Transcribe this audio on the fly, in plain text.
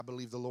I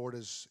believe the Lord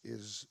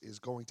is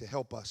going to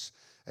help us.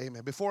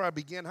 Amen. Before I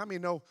begin, how many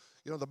know,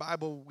 the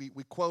Bible, we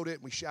quote it,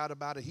 we shout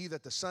about it. He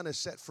that the Son has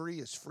set free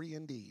is free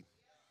indeed.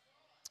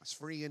 It's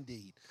free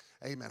indeed.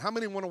 Amen. How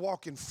many want to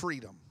walk in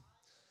freedom?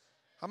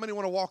 How many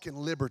want to walk in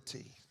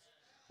liberty?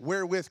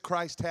 Wherewith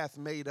Christ hath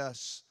made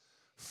us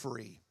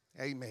free.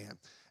 Amen.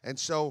 And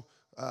so,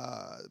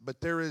 but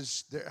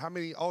how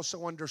many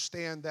also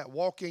understand that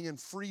walking in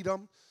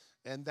freedom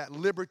and that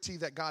liberty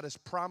that God has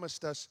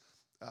promised us,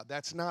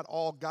 that's not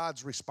all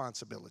God's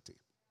responsibility.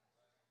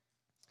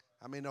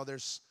 I mean, no,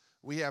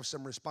 we have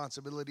some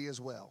responsibility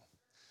as well.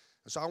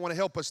 So I want to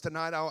help us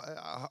tonight.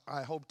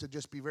 I hope to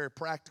just be very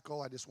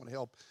practical. I just want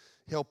to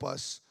help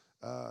us,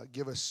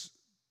 give us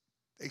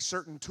a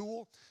certain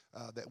tool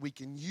that we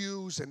can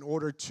use in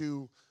order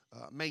to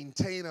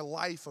maintain a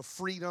life of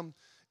freedom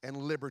and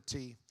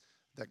liberty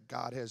that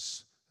God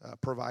has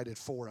provided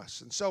for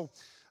us. And so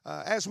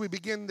as we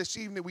begin this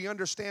evening, we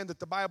understand that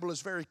the Bible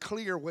is very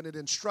clear when it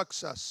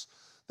instructs us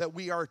that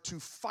we are to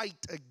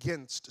fight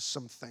against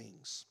some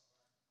things.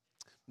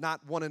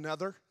 Not one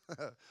another,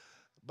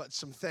 but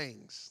some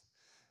things.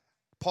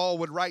 Paul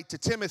would write to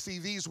Timothy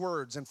these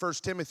words in 1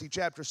 Timothy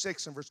chapter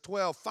 6 and verse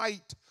 12,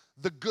 fight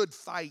the good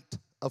fight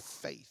of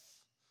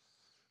faith.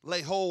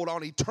 Lay hold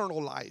on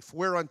eternal life,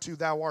 whereunto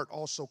thou art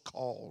also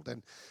called,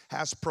 and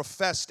hast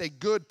professed a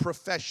good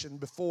profession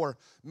before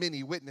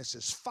many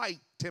witnesses. Fight,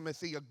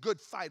 Timothy, a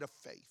good fight of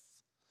faith.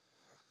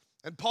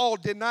 And Paul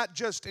did not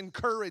just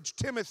encourage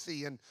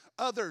Timothy and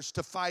others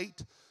to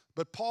fight,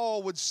 but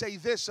Paul would say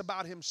this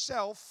about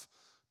himself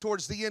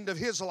towards the end of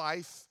his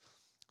life.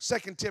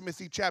 2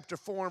 Timothy chapter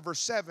 4 and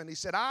verse 7, he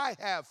said, I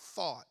have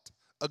fought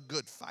a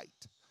good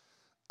fight.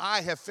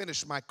 I have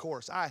finished my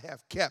course. I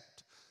have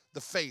kept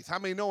the faith. How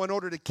many know in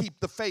order to keep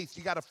the faith,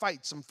 you got to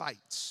fight some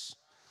fights?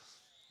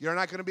 You're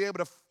not going to be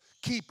able to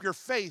keep your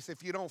faith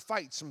if you don't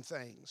fight some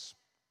things.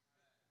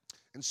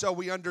 And so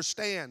we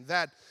understand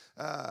that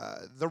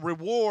the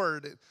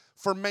reward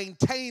for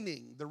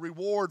maintaining, the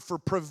reward for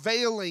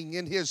prevailing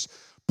in his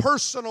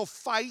personal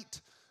fight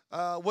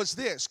was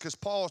this, because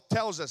Paul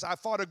tells us, I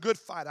fought a good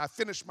fight, I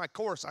finished my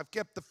course, I've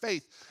kept the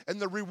faith. And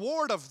the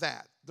reward of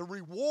that, the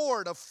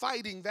reward of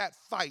fighting that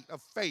fight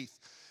of faith,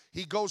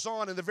 he goes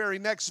on in the very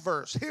next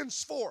verse,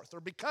 henceforth,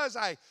 or because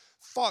I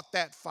fought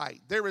that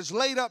fight, there is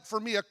laid up for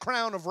me a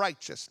crown of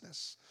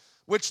righteousness,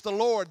 which the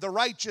Lord, the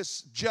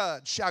righteous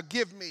judge, shall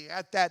give me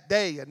at that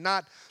day, and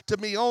not to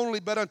me only,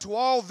 but unto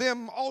all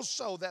them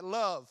also that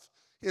love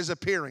his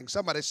appearing.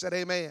 Somebody said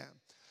amen.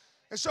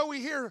 And so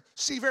we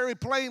see very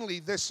plainly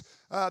this,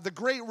 the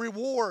great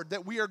reward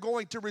that we are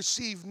going to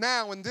receive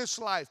now in this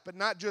life, but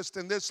not just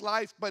in this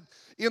life, but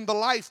in the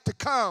life to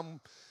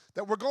come,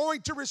 that we're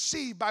going to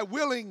receive by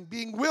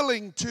being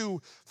willing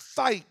to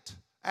fight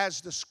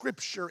as the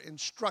Scripture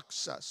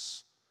instructs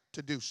us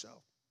to do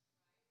so.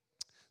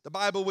 The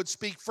Bible would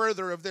speak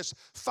further of this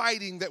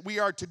fighting that we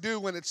are to do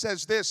when it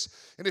says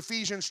this in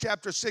Ephesians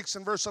chapter 6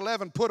 and verse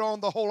 11, put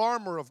on the whole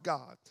armor of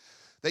God,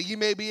 that ye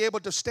may be able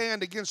to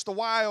stand against the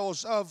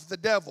wiles of the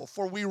devil.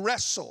 For we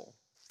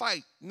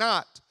fight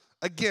not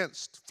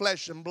against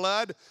flesh and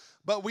blood,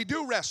 but we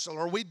do wrestle,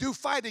 or we do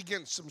fight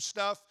against some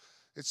stuff.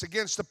 It's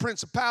against the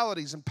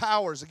principalities and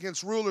powers,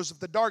 against rulers of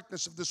the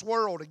darkness of this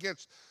world,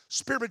 against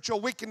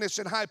spiritual wickedness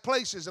in high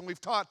places. And we've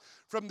taught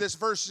from these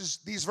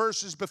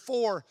verses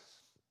before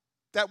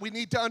that we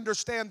need to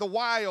understand the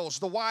wiles.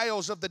 The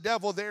wiles of the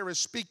devil there is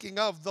speaking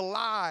of the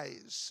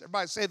lies.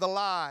 Everybody say the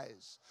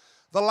lies.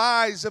 The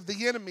lies of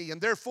the enemy. And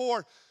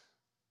therefore,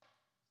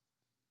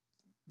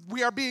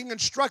 we are being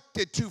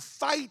instructed to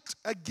fight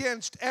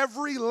against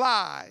every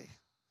lie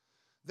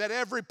that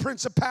every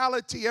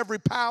principality, every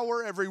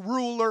power, every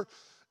ruler,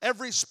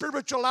 every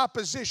spiritual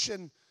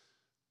opposition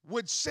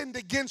would send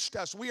against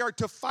us. We are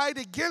to fight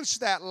against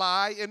that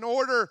lie in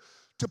order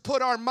to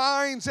put our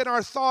minds and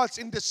our thoughts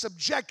into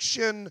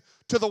subjection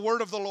to the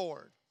word of the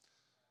Lord.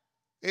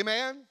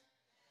 Amen?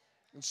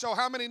 And so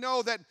how many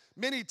know that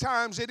many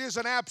times it is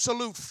an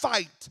absolute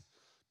fight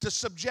to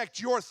subject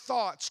your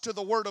thoughts to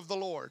the word of the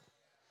Lord?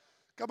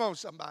 Come on,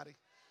 somebody.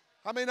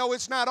 How many know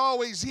it's not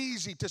always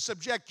easy to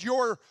subject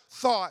your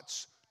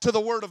thoughts to the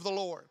word of the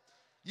Lord?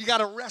 You got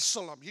to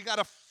wrestle them. You got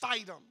to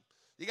fight them.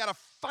 You got to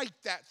fight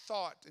that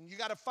thought. And you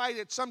got to fight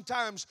it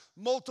sometimes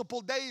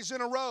multiple days in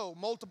a row,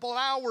 multiple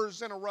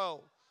hours in a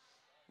row.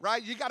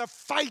 Right? You got to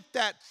fight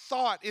that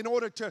thought in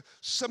order to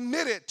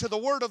submit it to the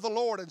word of the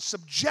Lord and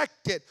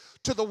subject it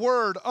to the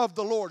word of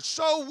the Lord.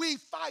 So we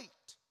fight.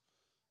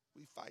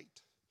 We fight.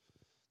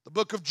 The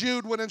book of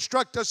Jude would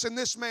instruct us in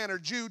this manner.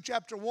 Jude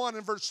chapter 1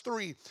 and verse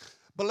 3.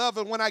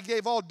 Beloved, when I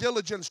gave all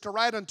diligence to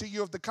write unto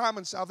you of the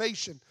common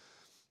salvation,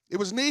 it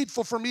was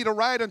needful for me to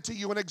write unto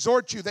you and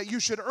exhort you that you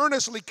should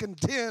earnestly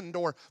contend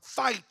or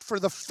fight for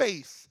the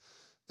faith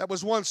that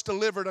was once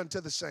delivered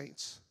unto the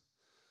saints.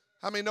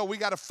 How many know we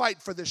got to fight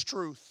for this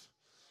truth?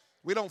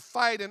 We don't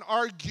fight and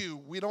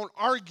argue. We don't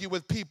argue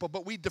with people,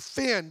 but we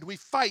defend. We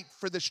fight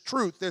for this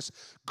truth, this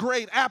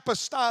great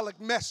apostolic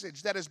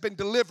message that has been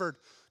delivered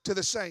to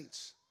the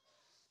saints.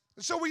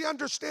 So we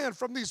understand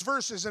from these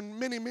verses and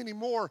many, many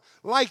more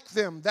like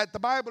them that the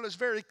Bible is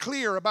very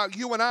clear about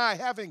you and I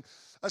having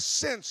a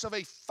sense of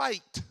a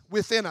fight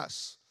within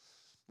us.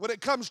 When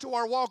it comes to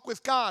our walk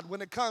with God,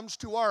 when it comes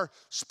to our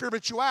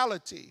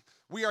spirituality,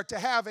 we are to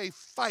have a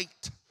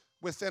fight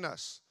within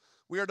us.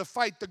 We are to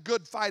fight the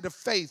good fight of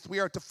faith. We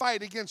are to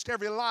fight against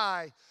every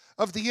lie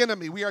of the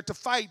enemy. We are to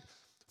fight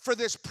for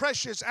this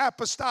precious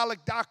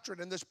apostolic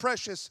doctrine and this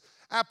precious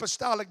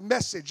apostolic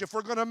message. If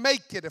we're going to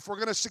make it, if we're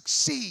going to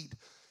succeed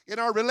in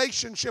our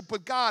relationship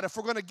with God, if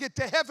we're going to get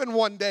to heaven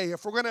one day,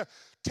 if we're going to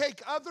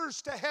take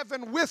others to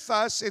heaven with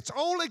us, it's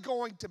only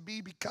going to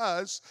be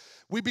because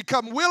we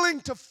become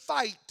willing to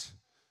fight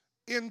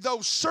in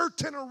those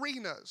certain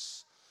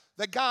arenas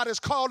that God has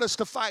called us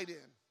to fight in.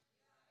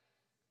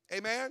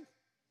 Amen?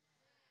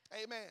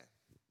 Amen.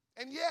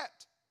 And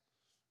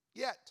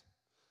yet,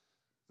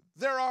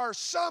 there are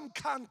some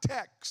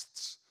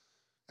contexts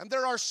and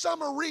there are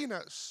some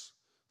arenas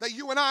that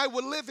you and I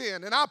will live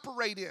in and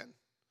operate in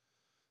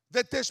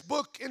that this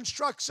book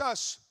instructs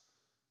us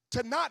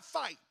to not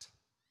fight,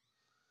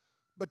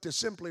 but to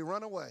simply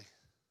run away.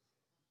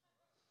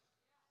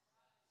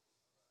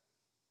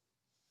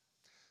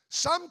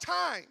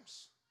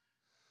 Sometimes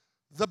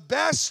the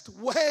best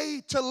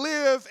way to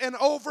live an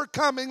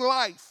overcoming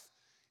life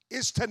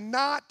is to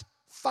not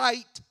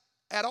fight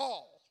at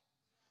all,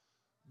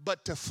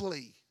 but to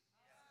flee.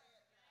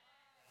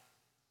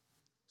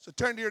 So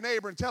turn to your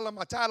neighbor and tell him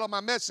my title of my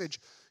message,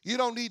 you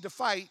don't need to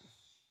fight.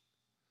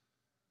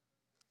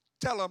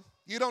 Tell them,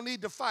 you don't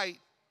need to fight.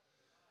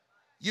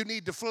 You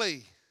need to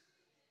flee.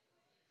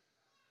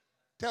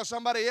 Tell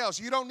somebody else,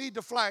 you don't need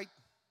to fight.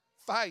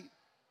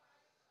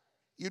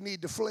 You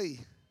need to flee.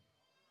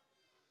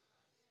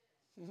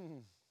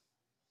 And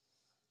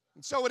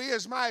so it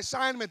is my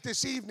assignment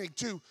this evening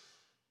to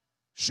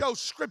show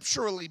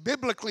scripturally,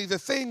 biblically, the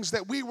things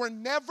that we were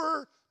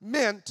never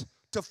meant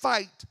to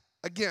fight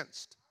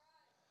against.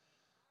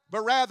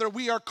 But rather,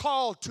 we are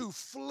called to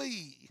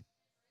flee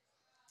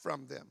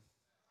from them.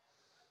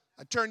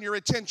 I turn your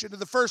attention to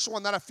the first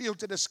one that I feel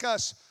to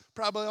discuss.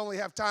 Probably only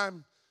have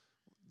time.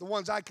 The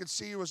ones I could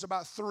see was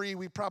about 3.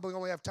 We probably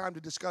only have time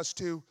to discuss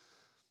 2.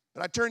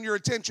 But I turn your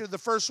attention to the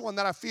first one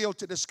that I feel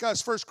to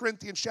discuss. 1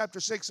 Corinthians chapter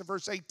 6 and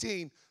verse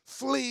 18.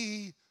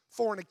 Flee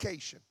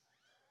fornication.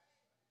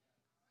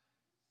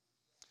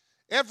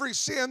 Every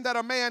sin that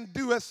a man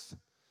doeth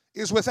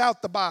is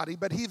without the body,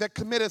 but he that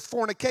committeth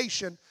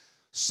fornication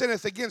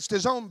sinneth against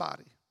his own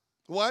body.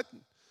 What?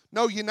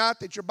 Know ye not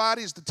that your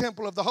body is the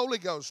temple of the Holy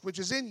Ghost, which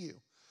is in you,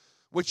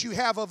 which you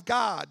have of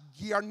God?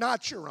 Ye are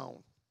not your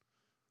own,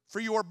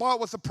 for you are bought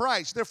with a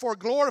price. Therefore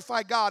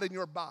glorify God in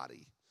your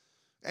body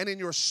and in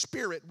your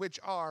spirit, which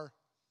are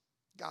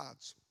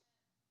God's.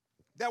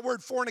 That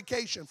word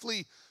fornication,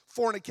 flee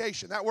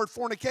fornication. That word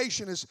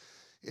fornication is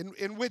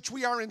in which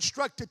we are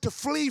instructed to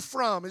flee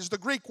from is the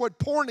Greek word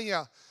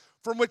porneia,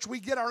 from which we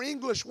get our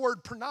English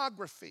word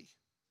pornography.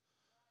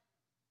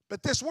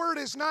 But this word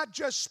is not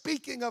just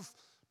speaking of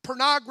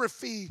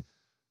pornography,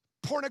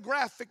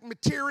 pornographic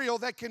material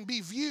that can be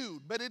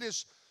viewed, but it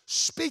is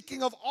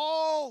speaking of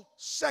all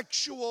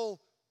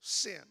sexual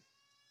sin.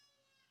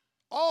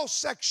 All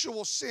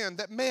sexual sin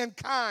that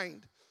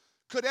mankind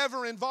could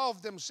ever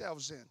involve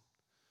themselves in.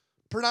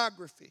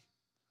 Pornography,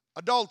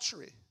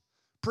 adultery,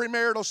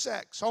 premarital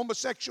sex,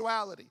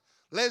 homosexuality,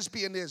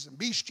 lesbianism,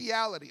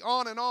 bestiality,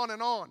 on and on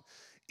and on.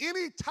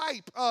 Any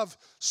type of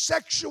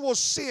sexual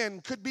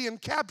sin could be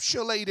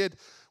encapsulated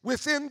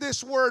within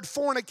this word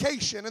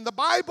fornication. And the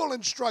Bible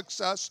instructs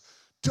us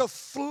to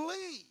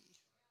flee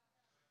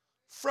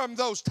from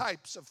those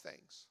types of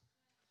things.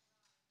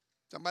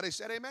 Somebody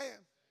said amen.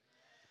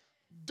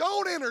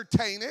 Don't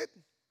entertain it.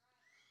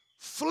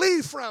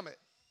 Flee from it.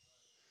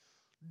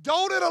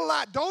 Don't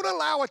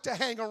allow it to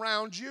hang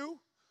around you.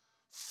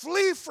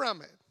 Flee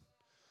from it.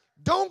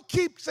 Don't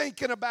keep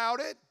thinking about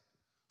it.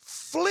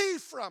 Flee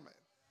from it.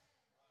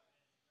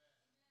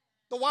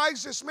 The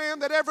wisest man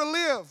that ever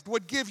lived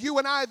would give you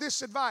and I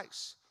this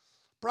advice.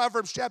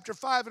 Proverbs chapter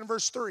 5 and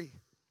verse 3.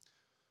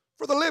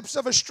 For the lips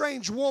of a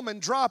strange woman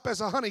drop as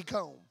a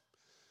honeycomb,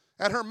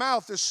 and her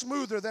mouth is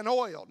smoother than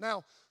oil.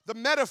 Now, the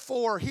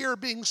metaphor here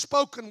being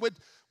spoken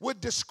would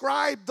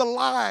describe the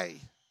lie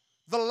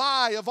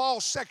of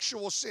all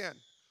sexual sin.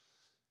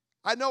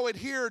 I know it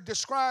here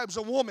describes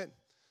a woman,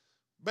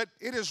 but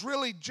it is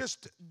really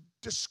just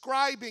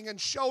describing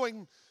and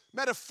showing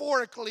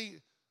metaphorically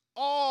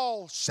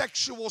all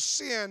sexual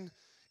sin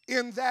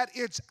in that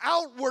its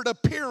outward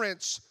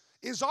appearance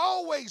is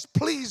always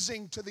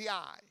pleasing to the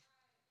eye.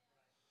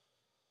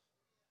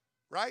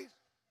 Right?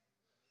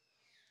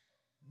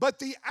 But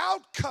the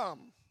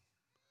outcome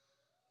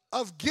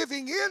of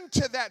giving in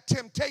to that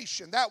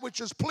temptation, that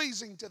which is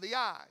pleasing to the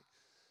eye,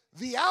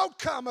 the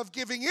outcome of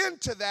giving in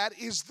to that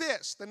is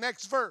this, the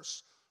next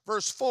verse,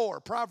 verse 4,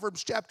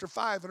 Proverbs chapter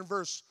 5 and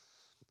verse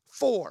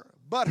 4.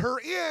 But her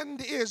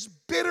end is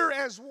bitter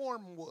as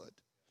wormwood,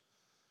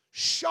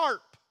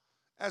 sharp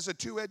as a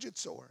two-edged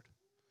sword.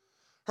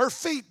 Her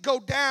feet go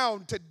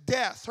down to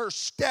death. Her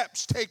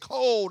steps take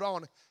hold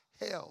on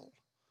hell.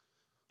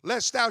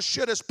 lest thou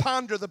shouldest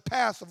ponder the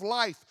path of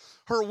life.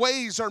 Her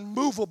ways are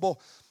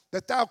movable,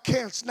 that thou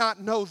canst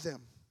not know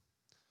them.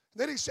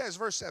 Then he says,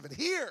 verse 7,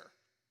 hear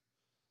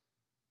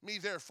me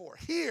therefore,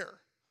 hear.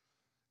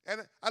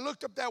 And I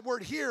looked up that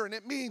word hear, and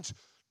it means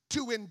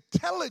to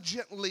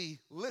intelligently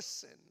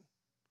listen.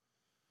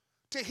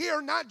 To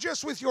hear not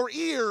just with your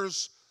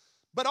ears,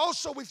 but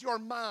also with your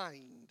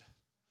mind.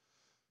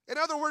 In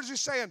other words,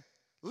 he's saying,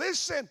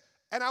 listen,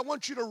 and I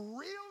want you to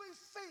really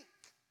think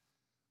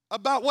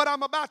about what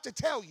I'm about to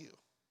tell you.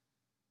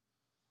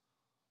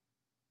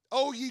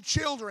 O ye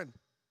children,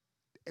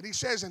 and he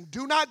says, and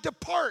do not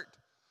depart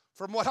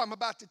from what I'm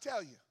about to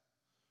tell you.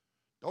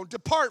 Don't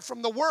depart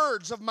from the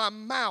words of my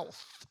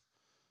mouth.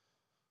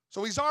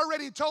 So he's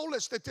already told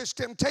us that this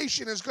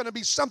temptation is going to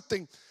be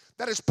something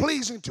that is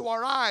pleasing to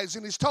our eyes.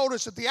 And he's told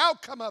us that the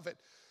outcome of it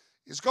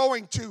is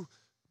going to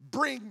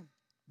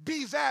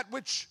be that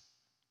which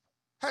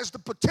has the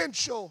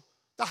potential,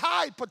 the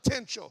high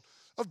potential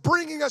of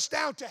bringing us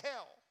down to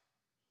hell.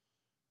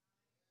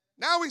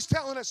 Now he's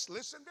telling us,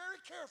 listen very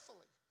carefully.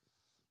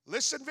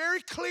 Listen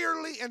very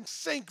clearly and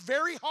think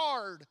very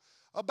hard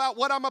about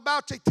what I'm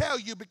about to tell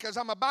you, because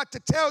I'm about to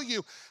tell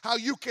you how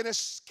you can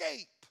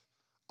escape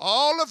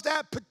all of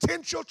that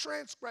potential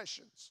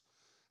transgressions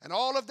and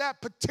all of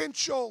that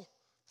potential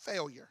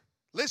failure.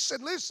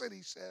 Listen, listen,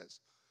 he says.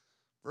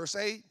 Verse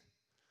 8,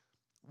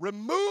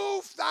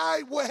 remove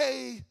thy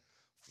way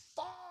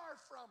far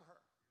from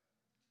her.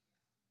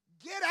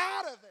 Get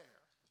out of there.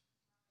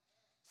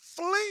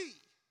 Flee.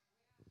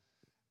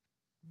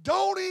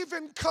 Don't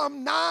even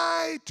come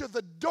nigh to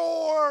the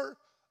door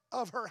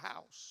of her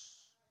house.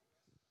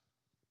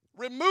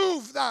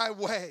 Remove thy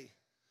way.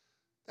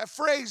 That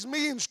phrase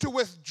means to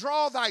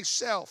withdraw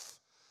thyself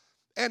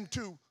and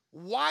to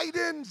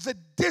widen the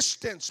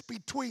distance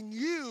between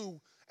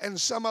you and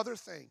some other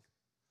thing.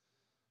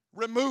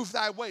 Remove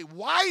thy way.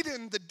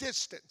 Widen the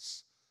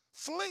distance.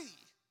 Flee.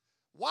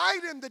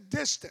 Widen the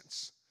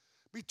distance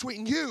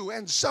between you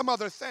and some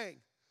other thing.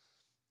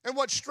 And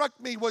what struck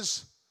me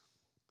was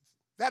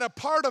that a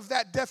part of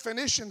that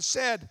definition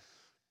said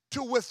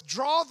to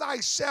withdraw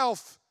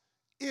thyself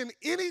in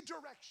any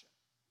direction.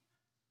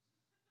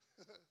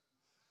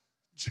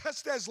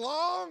 Just as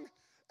long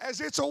as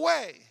it's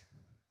away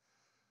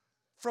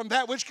from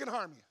that which can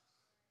harm you.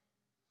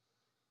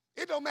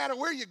 It don't matter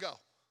where you go.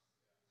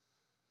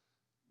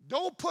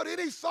 Don't put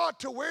any thought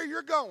to where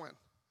you're going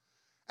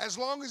as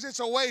long as it's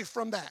away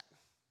from that.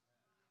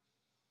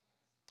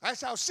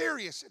 That's how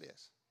serious it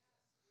is.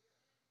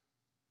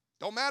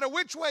 Don't matter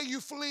which way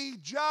you flee,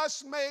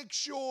 just make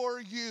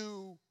sure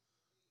you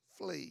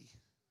flee.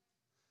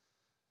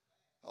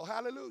 Oh,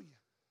 hallelujah.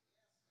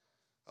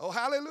 Oh,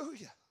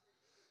 hallelujah.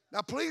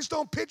 Now, please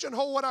don't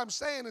pigeonhole what I'm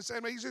saying and say,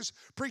 man, he's just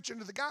preaching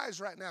to the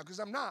guys right now, because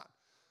I'm not.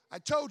 I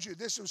told you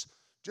this was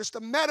just a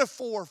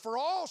metaphor for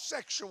all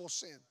sexual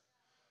sin.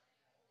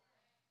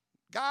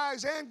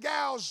 Guys and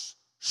gals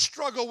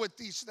struggle with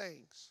these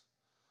things.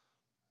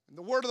 And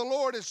the word of the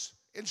Lord is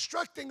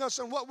instructing us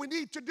on what we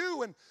need to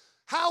do and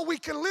how we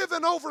can live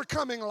an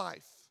overcoming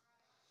life.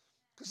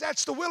 Because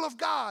that's the will of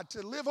God,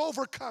 to live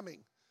overcoming.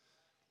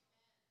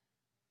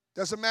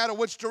 Doesn't matter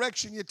which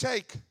direction you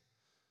take,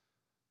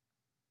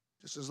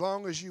 just as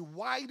long as you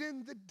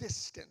widen the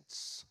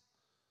distance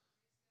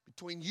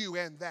between you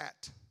and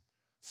that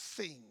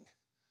thing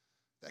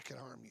that can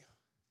harm you.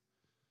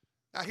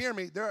 Now hear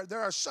me, there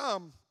are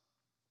some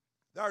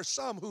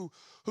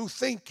who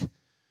think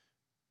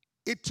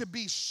it to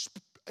be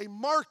a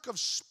mark of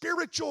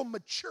spiritual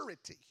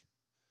maturity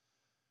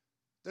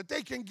that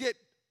they can get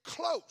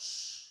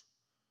close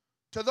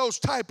to those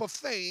type of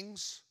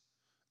things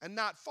and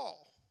not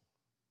fall.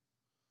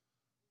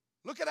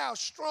 Look at how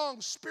strong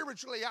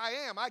spiritually I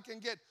am. I can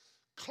get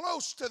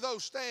close to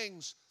those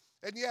things,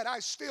 and yet I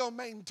still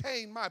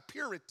maintain my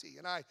purity,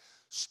 and I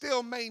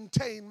still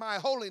maintain my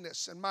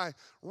holiness and my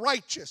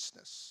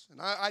righteousness.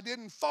 And I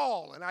didn't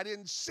fall, and I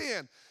didn't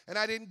sin, and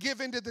I didn't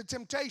give into the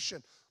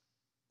temptation.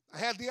 I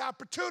had the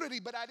opportunity,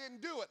 but I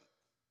didn't do it.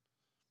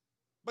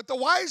 But the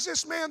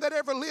wisest man that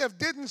ever lived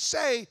didn't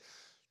say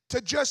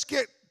to just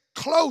get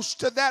close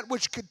to that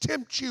which could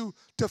tempt you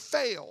to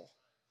fail.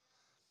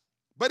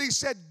 But he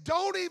said,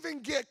 don't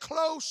even get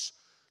close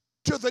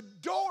to the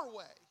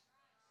doorway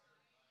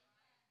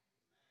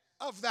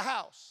of the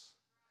house.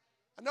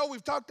 I know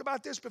we've talked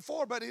about this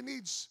before, but it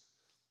needs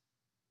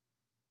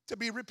to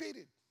be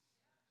repeated.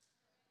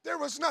 There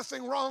was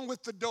nothing wrong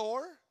with the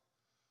door.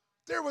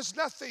 There was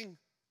nothing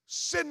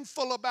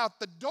sinful about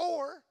the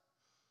door.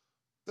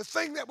 The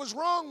thing that was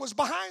wrong was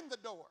behind the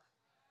door.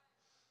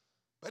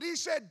 But he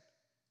said,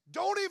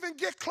 don't even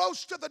get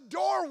close to the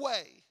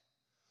doorway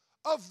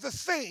of the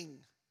thing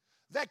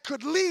that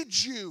could lead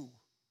you.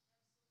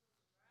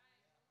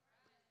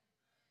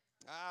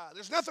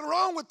 There's nothing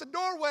wrong with the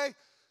doorway,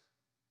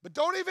 but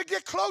don't even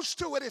get close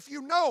to it if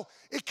you know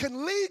it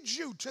can lead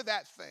you to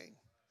that thing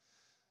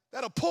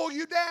that'll pull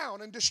you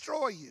down and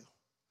destroy you,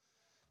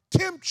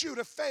 tempt you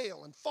to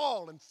fail and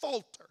fall and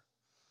falter.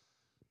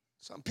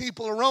 Some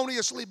people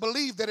erroneously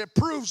believe that it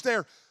proves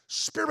their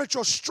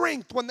spiritual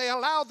strength when they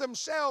allow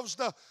themselves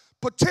to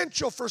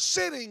potential for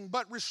sinning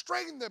but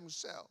restrain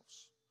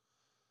themselves.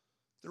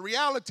 The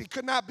reality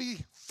could not be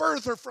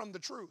further from the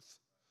truth.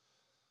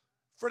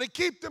 For to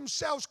keep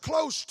themselves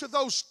close to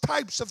those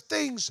types of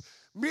things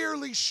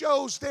merely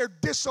shows their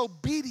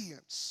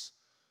disobedience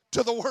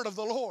to the word of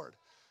the Lord.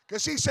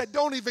 Because he said,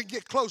 don't even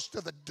get close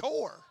to the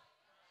door.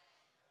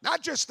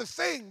 Not just the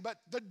thing, but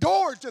the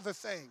door to the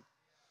thing.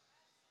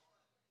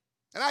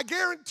 And I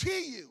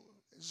guarantee you,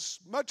 as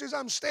much as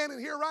I'm standing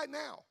here right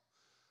now,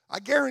 I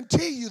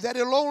guarantee you that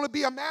it'll only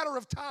be a matter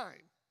of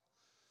time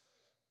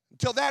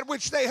until that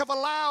which they have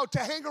allowed to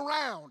hang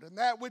around and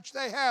that which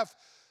they have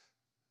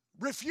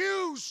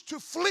refused to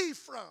flee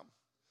from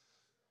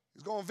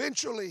is going to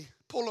eventually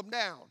pull them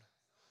down,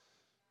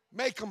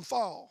 make them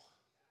fall.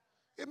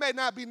 It may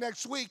not be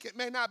next week, it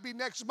may not be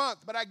next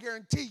month, but I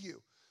guarantee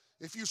you,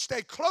 if you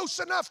stay close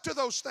enough to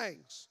those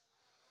things,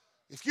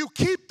 if you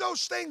keep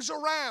those things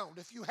around,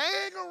 if you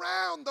hang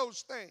around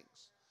those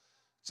things,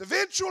 it's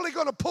eventually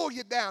going to pull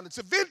you down. It's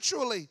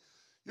eventually,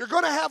 you're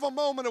going to have a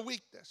moment of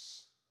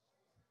weakness.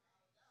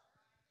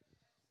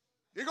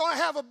 You're going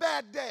to have a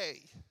bad day.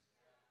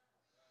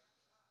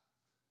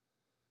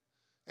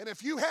 And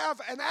if you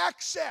have an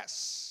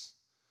access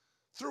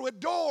through a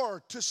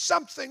door to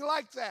something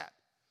like that,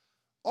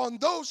 on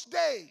those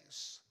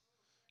days,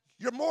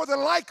 you're more than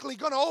likely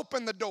going to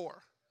open the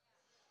door.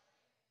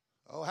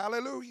 Oh,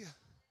 hallelujah.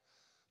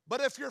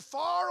 But if you're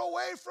far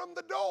away from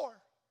the door,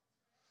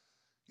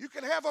 you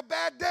can have a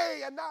bad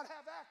day and not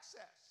have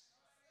access.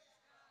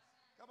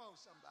 Come on,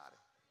 somebody.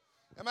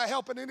 Am I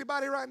helping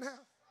anybody right now?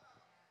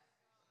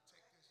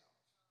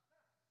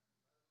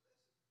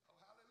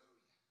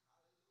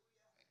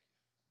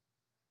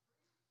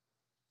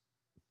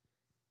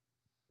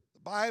 The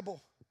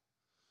Bible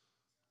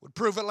would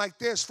prove it like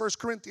this, 1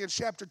 Corinthians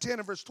chapter 10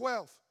 and verse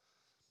 12.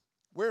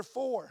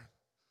 Wherefore,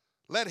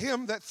 let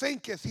him that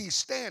thinketh he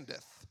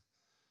standeth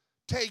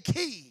take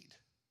heed,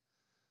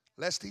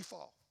 lest he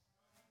fall.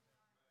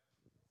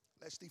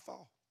 Lest he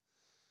fall.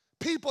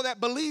 People that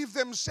believe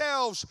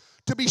themselves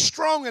to be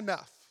strong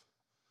enough,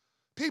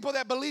 people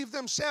that believe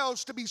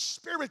themselves to be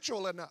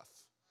spiritual enough,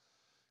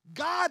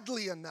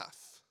 godly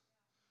enough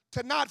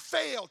to not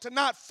fail, to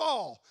not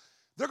fall,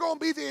 they're going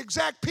to be the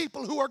exact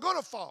people who are going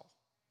to fall.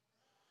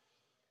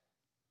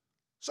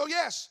 So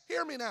yes,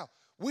 hear me now.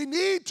 We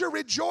need to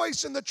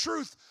rejoice in the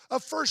truth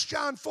of 1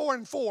 John 4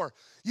 and 4.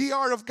 Ye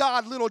are of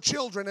God, little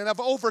children, and have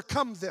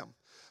overcome them.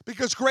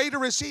 Because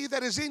greater is he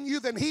that is in you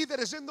than he that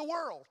is in the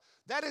world.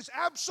 That is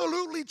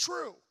absolutely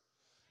true.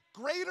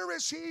 Greater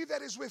is he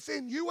that is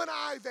within you and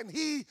I than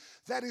he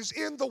that is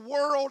in the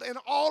world and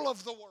all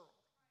of the world.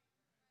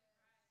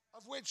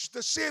 Of which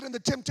the sin and the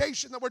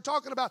temptation that we're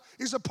talking about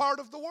is a part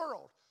of the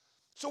world.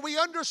 So we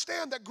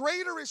understand that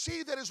greater is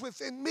he that is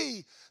within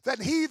me than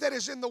he that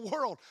is in the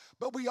world.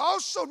 But we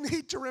also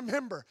need to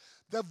remember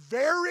the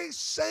very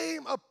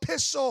same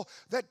epistle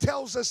that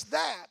tells us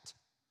that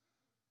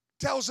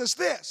tells us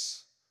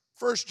this.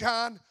 1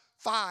 John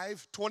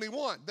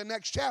 5:21, the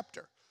next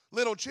chapter.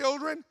 Little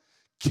children,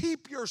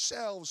 keep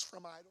yourselves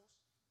from idols.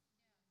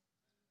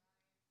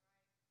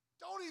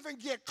 Don't even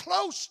get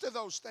close to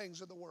those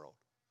things of the world.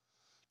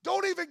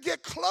 Don't even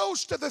get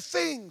close to the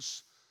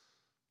things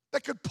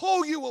that could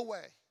pull you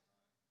away.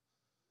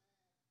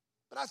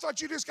 But I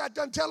thought you just got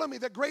done telling me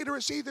that greater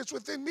is he that's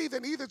within me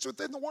than he that's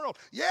within the world.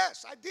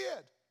 Yes, I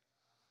did.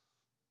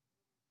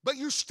 But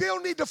you still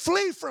need to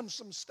flee from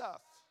some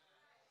stuff.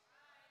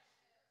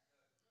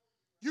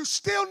 You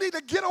still need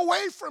to get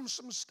away from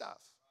some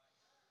stuff.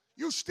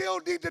 You still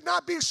need to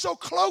not be so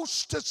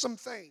close to some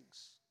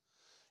things.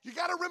 You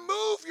got to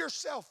remove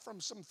yourself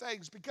from some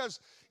things, because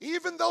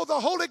even though the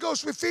Holy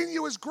Ghost within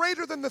you is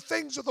greater than the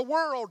things of the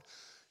world,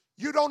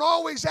 you don't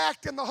always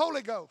act in the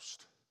Holy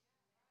Ghost.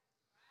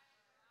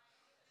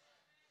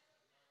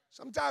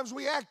 Sometimes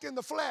we act in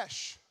the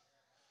flesh.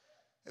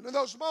 And in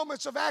those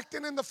moments of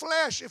acting in the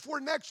flesh, if we're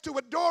next to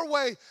a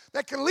doorway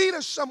that can lead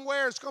us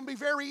somewhere, it's going to be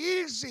very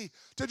easy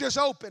to just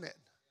open it.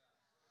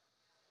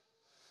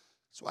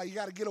 That's why you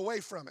got to get away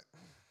from it.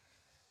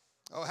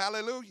 Oh,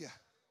 hallelujah.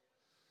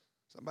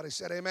 Somebody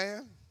said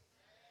amen.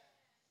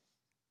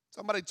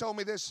 Somebody told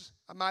me this.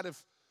 I might have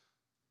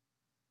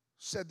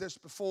said this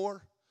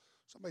before.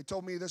 Somebody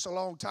told me this a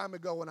long time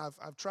ago, and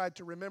I've tried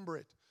to remember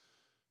it.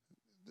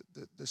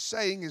 The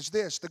saying is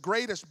this: the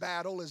greatest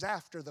battle is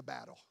after the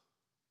battle.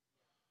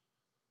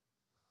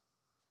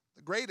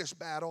 The greatest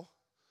battle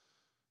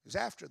is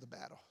after the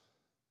battle.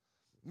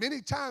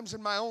 Many times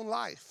in my own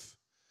life,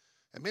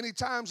 and many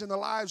times in the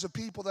lives of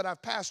people that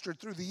I've pastored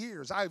through the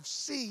years, I've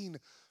seen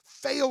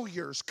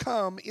failures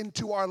come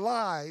into our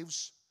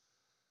lives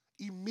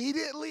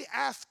immediately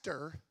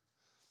after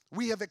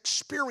we have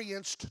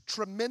experienced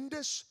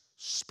tremendous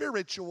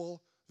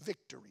spiritual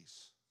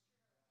victories.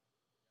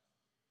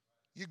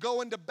 You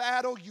go into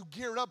battle, you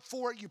gear up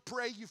for it, you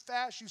pray, you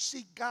fast, you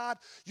seek God,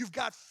 you've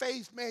got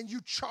faith, man,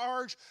 you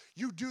charge,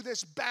 you do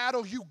this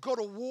battle, you go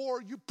to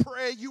war, you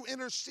pray, you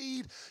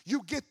intercede,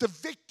 you get the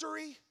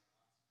victory.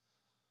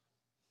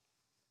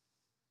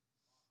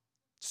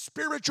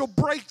 Spiritual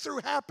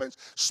breakthrough happens,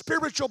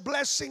 spiritual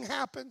blessing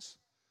happens.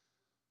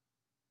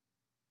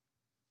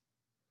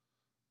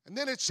 And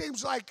then it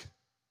seems like,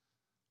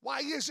 why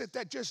is it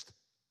that just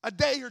a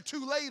day or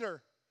two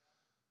later,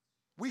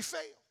 we fail?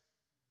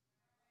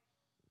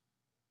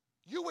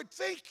 You would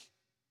think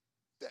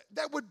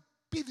that would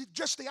be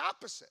just the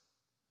opposite.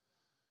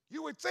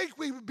 You would think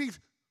we would be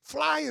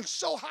flying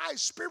so high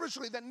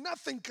spiritually that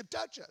nothing could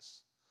touch us,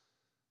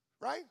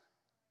 right?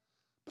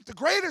 But the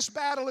greatest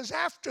battle is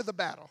after the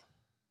battle.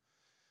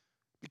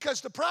 Because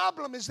the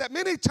problem is that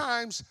many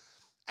times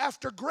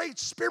after great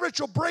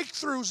spiritual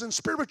breakthroughs and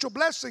spiritual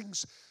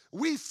blessings,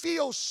 we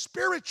feel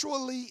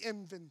spiritually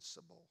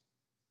invincible.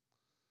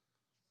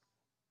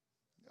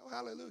 Oh,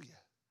 hallelujah.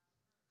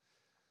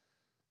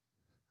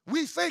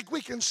 We think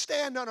we can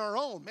stand on our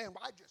own. Man,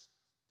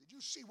 did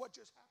you see what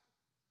just happened?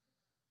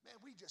 Man,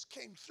 we just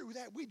came through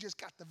that. We just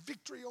got the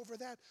victory over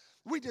that.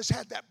 We just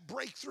had that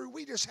breakthrough.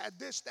 We just had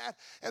this, that,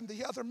 and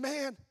the other.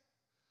 Man,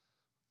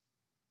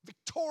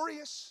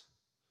 victorious,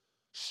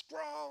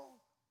 strong.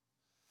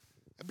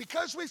 And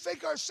because we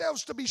think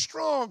ourselves to be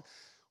strong,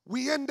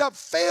 we end up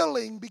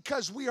failing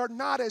because we are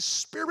not as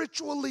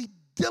spiritually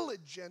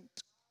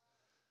diligent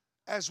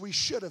as we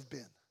should have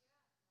been.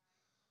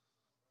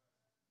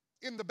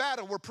 In the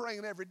battle, we're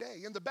praying every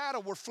day. In the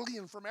battle, we're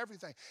fleeing from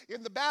everything.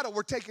 In the battle,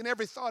 we're taking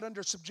every thought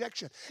under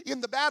subjection.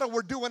 In the battle,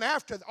 we're doing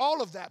after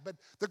all of that. But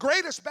the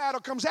greatest battle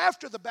comes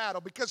after the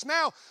battle, because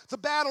now the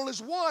battle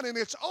is won and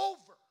it's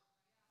over.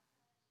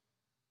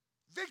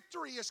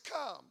 Victory has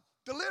come.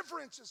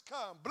 Deliverance has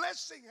come.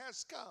 Blessing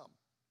has come.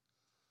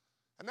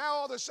 And now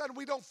all of a sudden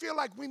we don't feel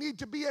like we need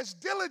to be as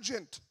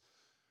diligent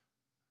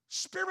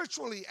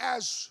spiritually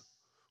as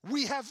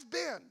we have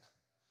been.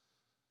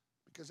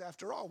 Because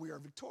after all, we are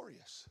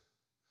victorious.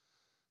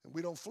 And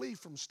we don't flee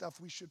from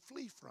stuff we should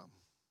flee from.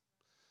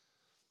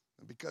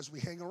 And because we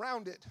hang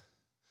around it,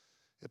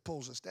 it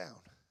pulls us down.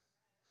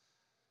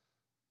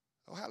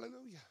 Oh,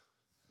 hallelujah.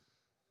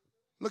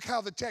 Look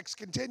how the text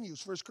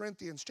continues. 1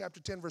 Corinthians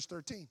chapter 10, verse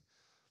 13.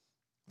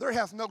 There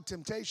hath no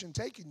temptation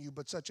taken you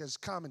but such as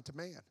common to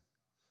man.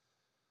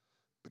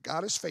 But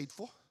God is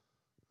faithful,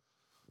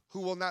 who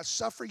will not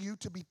suffer you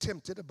to be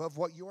tempted above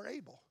what you are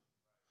able.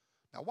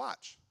 Now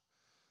watch.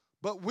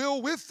 But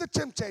will with the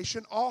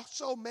temptation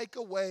also make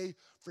a way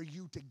for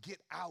you to get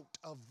out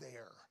of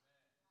there.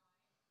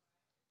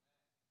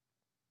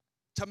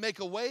 To make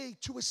a way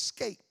to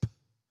escape,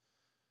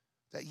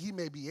 that ye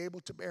may be able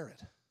to bear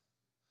it.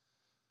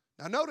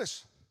 Now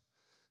notice,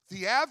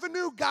 the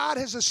avenue God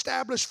has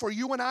established for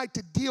you and I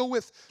to deal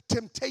with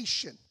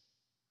temptation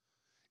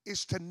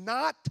is to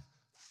not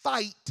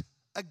fight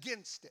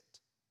against it.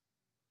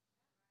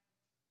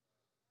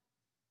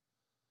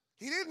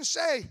 He didn't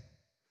say,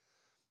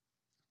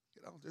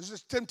 there's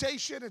this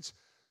temptation. It's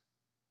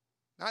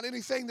not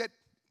anything that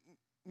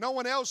no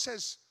one else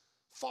has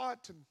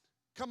fought and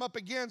come up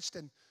against,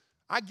 and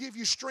I give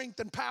you strength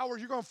and power.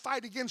 You're going to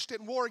fight against it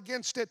and war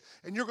against it,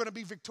 and you're going to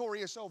be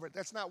victorious over it.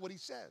 That's not what he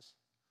says.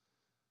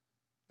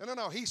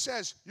 No. He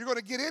says you're going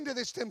to get into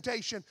this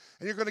temptation,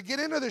 and you're going to get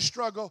into this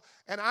struggle,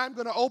 and I'm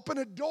going to open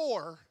a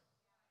door,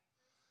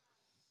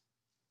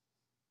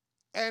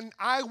 and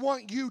I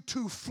want you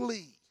to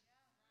flee.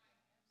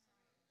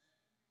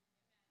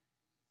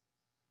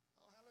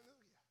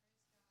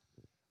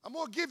 I'm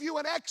going to give you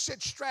an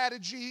exit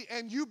strategy,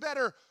 and you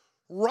better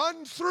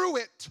run through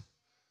it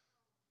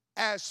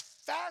as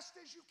fast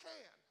as you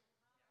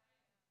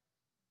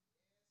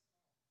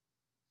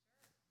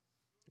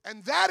can.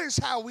 And that is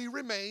how we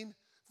remain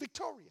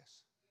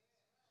victorious.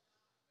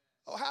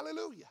 Oh,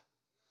 hallelujah.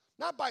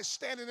 Not by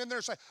standing in there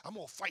and saying, I'm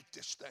going to fight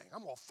this thing.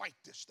 I'm going to fight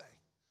this thing.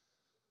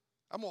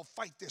 I'm going to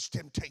fight this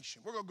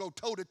temptation. We're going to go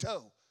toe to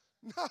toe.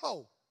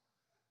 No.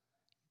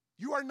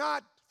 You are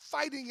not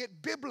fighting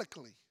it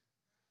biblically.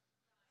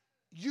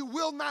 You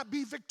will not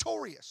be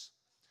victorious.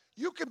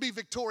 You can be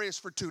victorious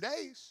for 2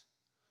 days.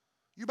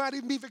 You might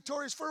even be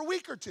victorious for a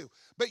week or two,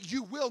 but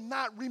you will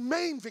not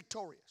remain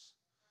victorious.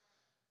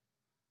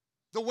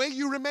 The way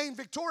you remain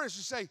victorious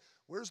is say,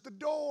 where's the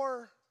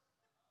door?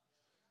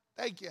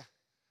 Thank you.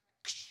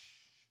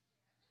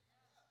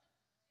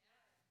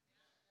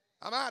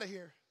 I'm out of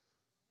here.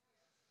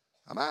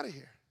 I'm out of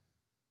here.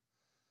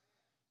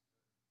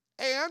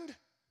 And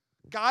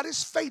God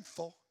is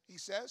faithful, he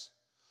says,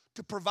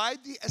 to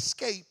provide the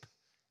escape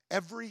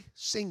every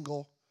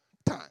single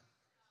time.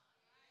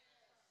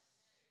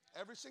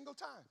 Every single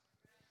time.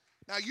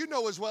 Now, you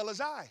know as well as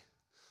I,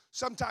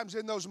 sometimes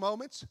in those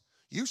moments,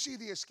 you see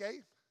the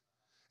escape,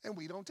 and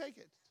we don't take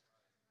it.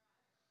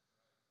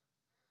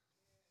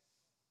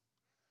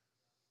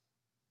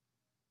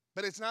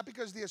 But it's not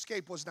because the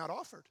escape was not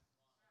offered.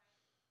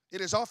 It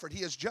is offered.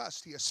 He is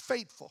just. He is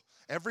faithful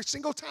every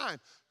single time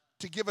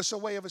to give us a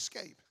way of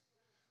escape.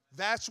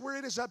 That's where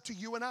it is up to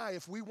you and I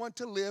if we want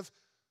to live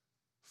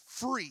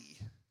free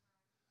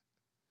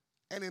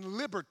and in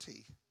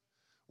liberty.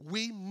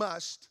 We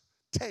must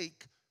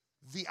take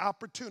the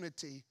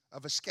opportunity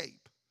of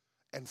escape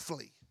and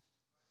flee.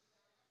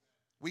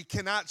 We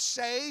cannot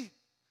say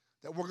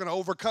that we're going to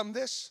overcome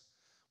this.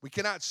 We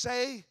cannot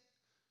say,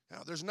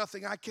 there's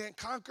nothing I can't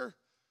conquer.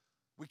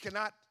 We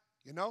cannot,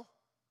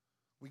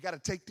 we got to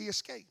take the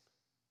escape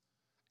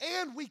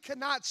And we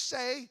cannot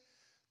say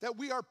that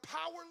we are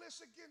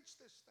powerless against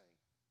this thing.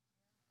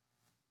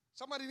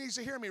 Somebody needs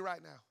to hear me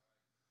right now.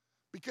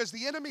 Because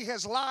the enemy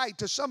has lied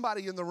to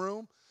somebody in the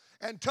room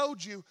and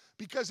told you,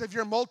 because of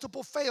your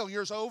multiple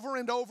failures over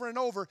and over and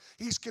over,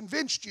 he's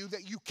convinced you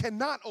that you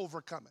cannot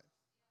overcome it.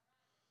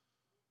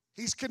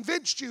 He's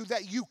convinced you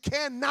that you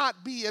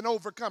cannot be an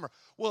overcomer.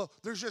 Well,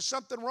 there's just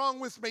something wrong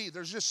with me.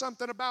 There's just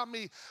something about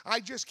me. I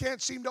just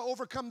can't seem to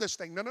overcome this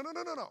thing. No.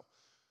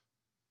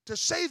 To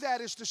say that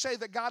is to say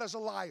that God is a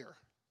liar.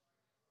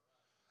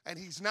 And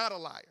he's not a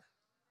liar.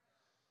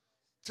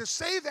 To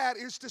say that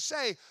is to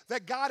say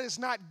that God is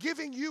not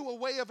giving you a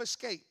way of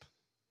escape.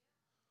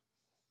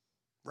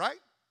 Right?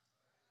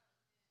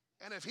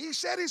 And if he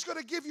said he's going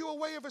to give you a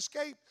way of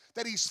escape,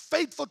 that he's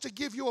faithful to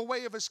give you a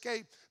way of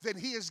escape, then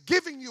he is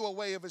giving you a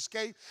way of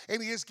escape,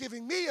 and he is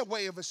giving me a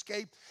way of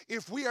escape.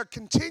 If we are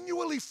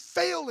continually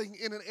failing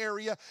in an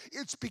area,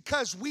 it's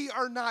because we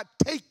are not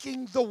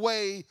taking the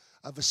way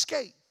of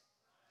escape.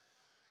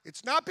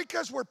 It's not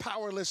because we're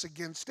powerless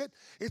against it.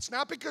 It's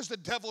not because the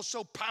devil's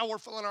so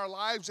powerful in our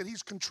lives that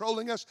he's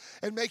controlling us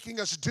and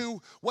making us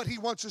do what he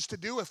wants us to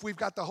do if we've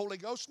got the Holy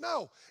Ghost.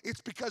 No, it's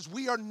because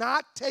we are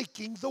not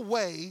taking the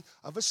way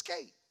of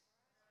escape.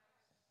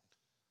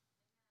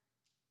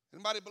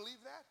 Anybody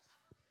believe that?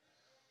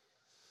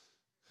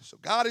 So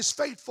God is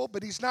faithful,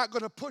 but he's not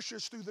going to push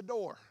us through the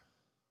door.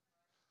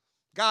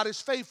 God is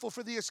faithful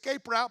for the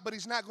escape route, but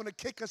he's not going to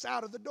kick us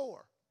out of the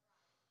door.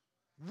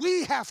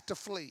 We have to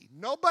flee.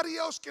 Nobody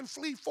else can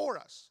flee for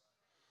us.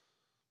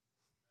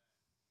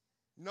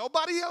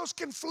 Nobody else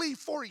can flee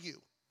for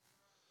you.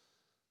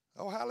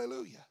 Oh,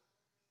 hallelujah.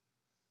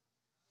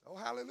 Oh,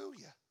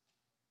 hallelujah.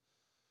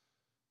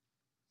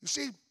 You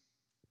see,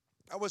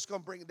 I was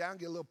going to bring it down,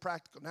 get a little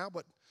practical now,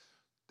 but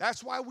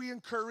that's why we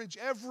encourage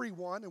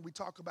everyone, and we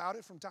talk about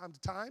it from time to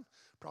time.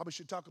 Probably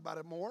should talk about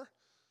it more.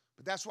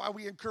 But that's why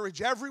we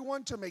encourage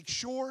everyone to make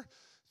sure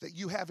that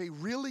you have a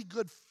really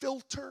good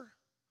filter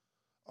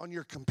on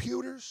your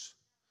computers,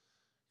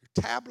 your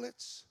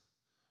tablets,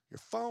 your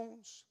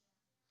phones.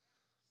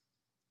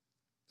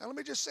 Now let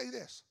me just say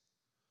this.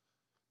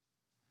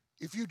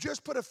 If you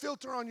just put a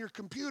filter on your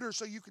computer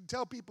so you can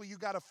tell people you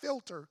got a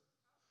filter,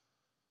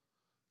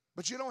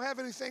 but you don't have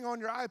anything on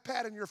your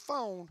iPad and your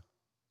phone,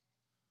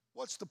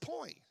 what's the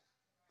point?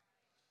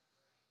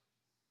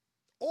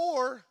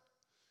 Or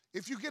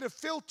if you get a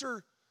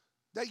filter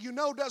that you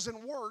know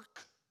doesn't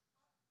work,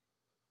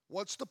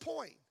 what's the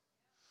point?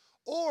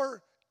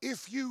 Or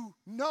if you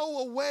know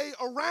a way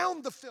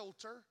around the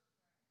filter,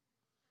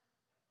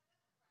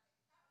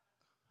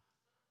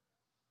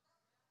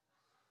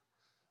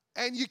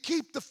 and you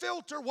keep the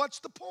filter, what's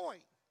the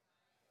point?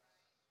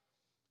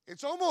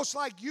 It's almost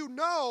like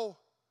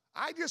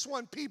I just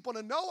want people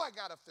to know I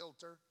got a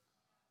filter.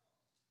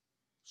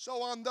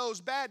 So on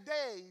those bad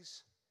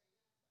days,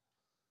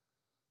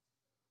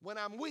 when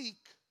I'm weak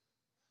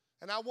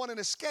and I want an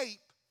escape,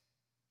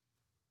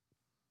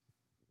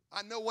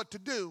 I know what to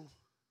do.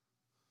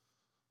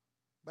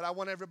 But I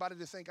want everybody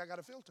to think I got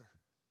a filter.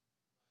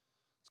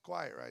 It's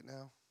quiet right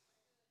now.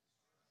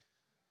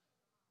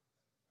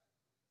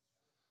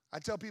 I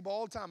tell people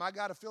all the time, I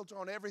got a filter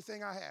on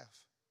everything I have.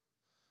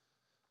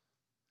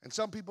 And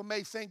some people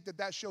may think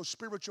that shows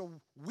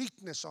spiritual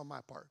weakness on my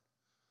part.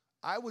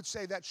 I would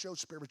say that shows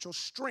spiritual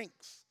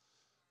strength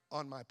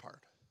on my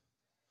part.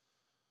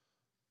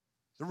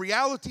 The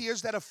reality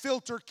is that a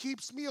filter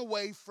keeps me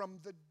away from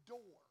the door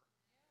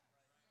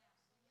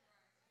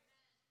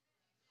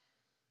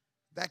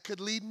that could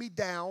lead me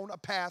down a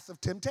path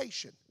of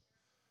temptation.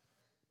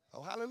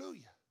 Oh,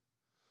 hallelujah.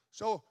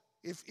 So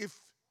if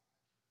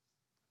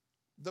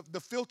the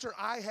filter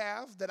I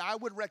have that I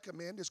would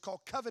recommend is called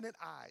Covenant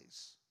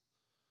Eyes.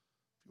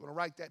 If you want to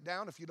write that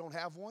down, if you don't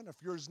have one,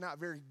 if yours is not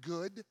very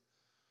good,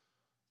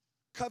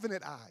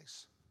 Covenant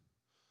Eyes.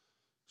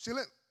 See,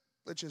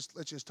 let's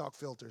just talk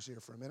filters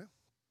here for a minute.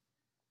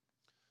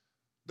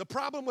 The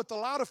problem with a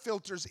lot of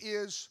filters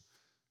is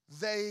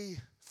they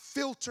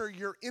filter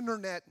your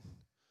internet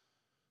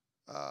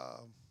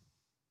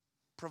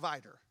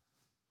provider,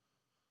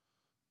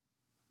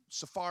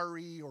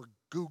 Safari or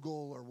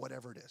Google or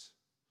whatever it is.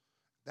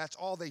 That's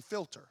all they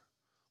filter,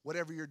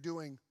 whatever you're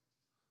doing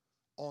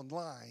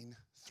online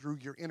through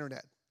your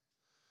internet.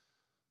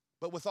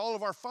 But with all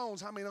of our phones,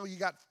 how many know you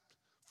got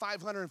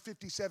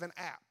 557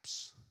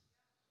 apps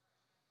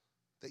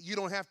that you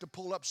don't have to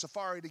pull up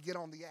Safari to get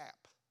on the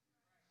app?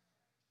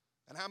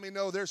 And how many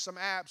know there's some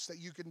apps that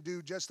you can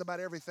do just about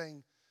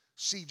everything,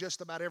 see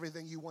just about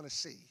everything you want to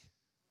see?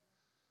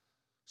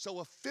 So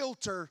a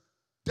filter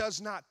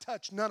does not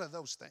touch none of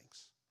those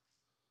things.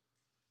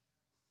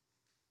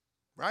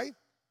 Right?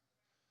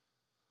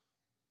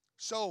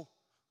 So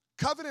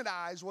Covenant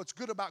Eyes, what's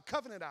good about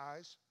Covenant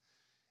Eyes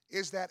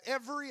is that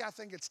I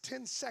think it's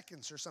 10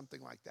 seconds or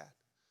something like that,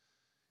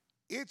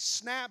 it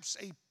snaps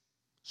a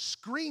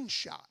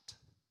screenshot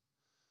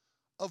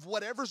of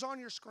whatever's on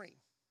your screen.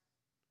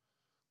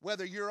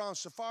 Whether you're on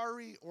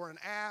Safari or an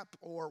app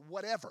or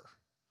whatever.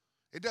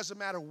 It doesn't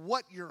matter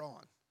what you're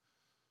on.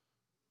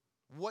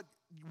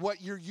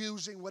 What you're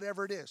using,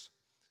 whatever it is.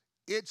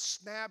 it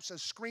snaps a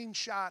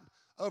screenshot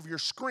of your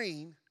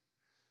screen,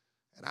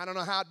 and I don't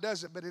know how it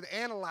does it, but it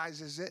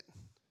analyzes it.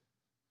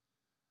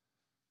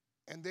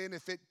 And then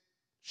if it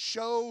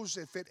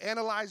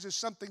analyzes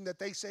something that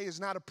they say is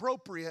not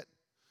appropriate,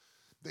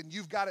 then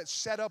you've got it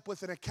set up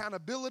with an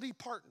accountability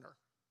partner.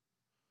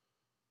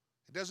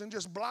 It doesn't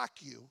just block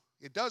you.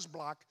 It does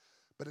block,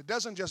 but it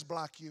doesn't just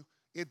block you.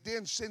 It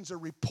then sends a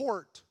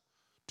report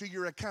to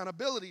your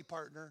accountability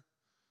partner.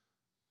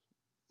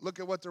 Look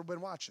at what they've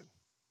been watching.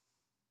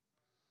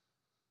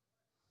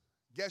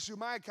 Guess who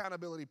my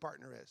accountability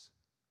partner is?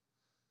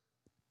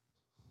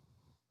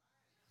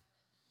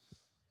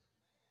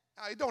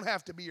 Now, it don't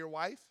have to be your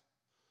wife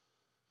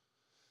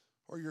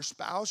or your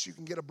spouse. You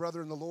can get a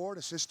brother in the Lord,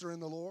 a sister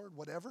in the Lord,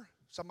 whatever.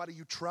 Somebody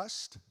you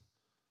trust,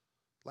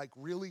 like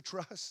really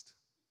trust.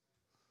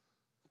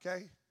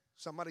 Okay?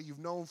 Somebody you've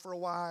known for a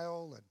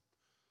while and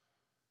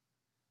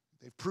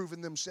they've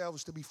proven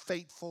themselves to be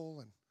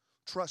faithful and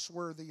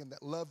trustworthy and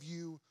that love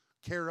you,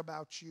 care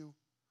about you.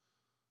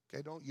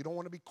 Okay, you don't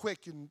want to be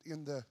quick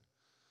in the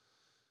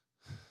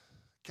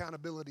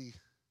accountability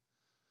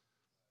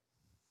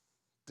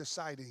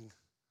deciding.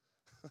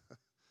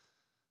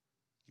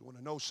 You want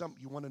to know something.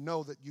 You want to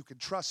know that you can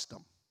trust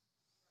them.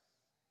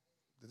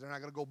 That they're not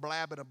going to go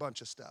blabbing a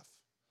bunch of stuff.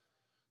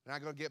 They're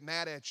not going to get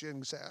mad at you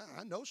and say,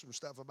 I know some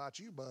stuff about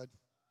you, bud.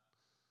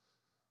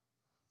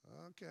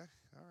 Okay,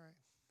 all right.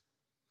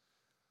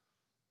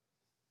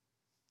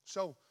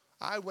 So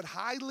I would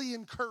highly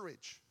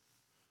encourage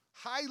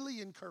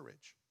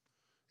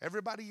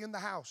everybody in the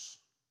house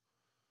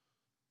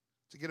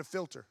to get a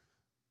filter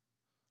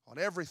on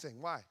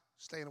everything. Why?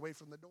 Staying away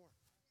from the door.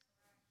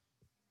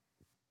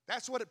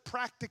 That's what it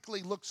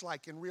practically looks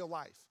like in real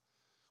life.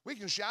 We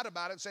can shout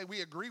about it and say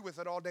we agree with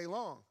it all day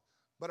long,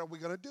 but are we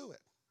going to do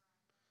it?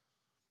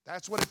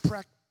 That's what it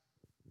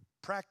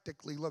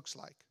practically looks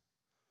like.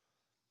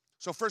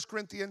 So 1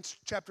 Corinthians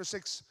chapter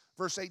 6,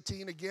 verse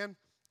 18 again,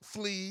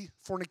 flee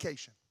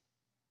fornication.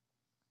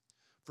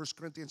 1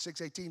 Corinthians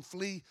 6:18,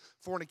 flee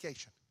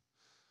fornication.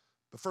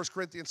 But 1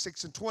 Corinthians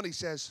 6:20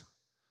 says,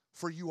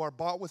 for you are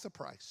bought with a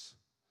price.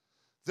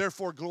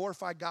 Therefore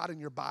glorify God in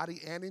your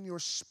body and in your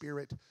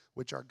spirit,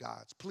 which are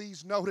God's.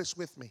 Please notice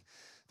with me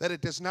that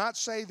it does not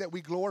say that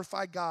we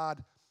glorify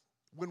God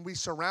when we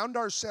surround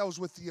ourselves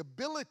with the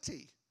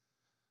ability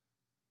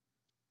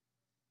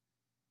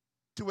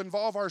to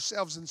involve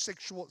ourselves in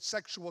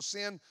sexual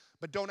sin,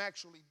 but don't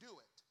actually do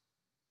it.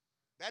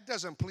 That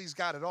doesn't please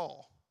God at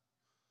all.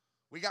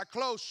 We got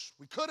close.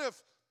 We could have.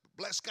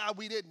 Bless God,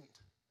 we didn't.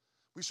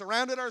 We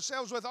surrounded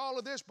ourselves with all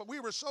of this, but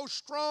we were so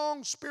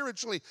strong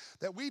spiritually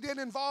that we didn't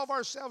involve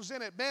ourselves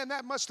in it. Man,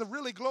 that must have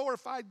really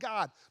glorified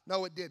God.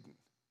 No, it didn't.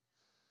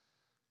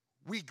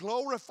 We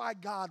glorify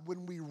God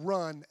when we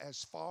run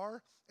as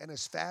far and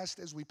as fast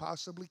as we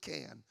possibly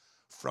can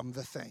from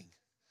the thing.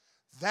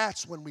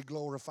 That's when we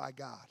glorify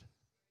God.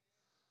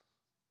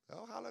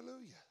 Oh,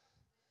 hallelujah.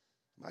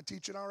 Am I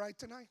teaching all right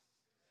tonight?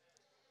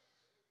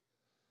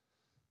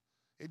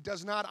 It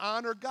does not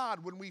honor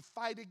God when we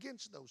fight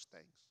against those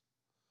things.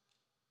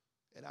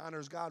 It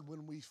honors God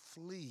when we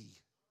flee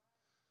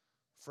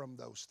from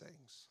those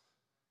things.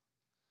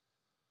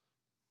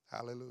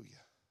 Hallelujah.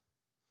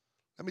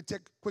 Let me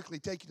quickly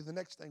take you to the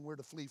next thing we're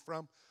to flee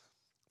from.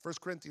 1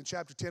 Corinthians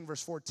chapter 10,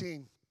 verse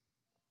 14.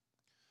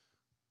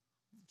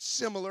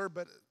 Similar,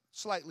 but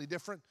slightly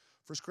different.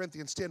 1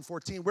 Corinthians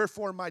 10:14.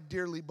 Wherefore, my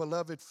dearly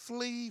beloved,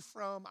 flee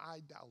from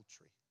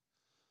idolatry.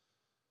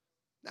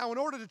 Now, in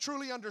order to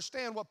truly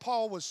understand what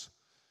Paul was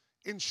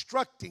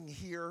instructing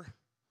here,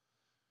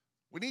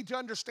 we need to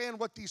understand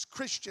what these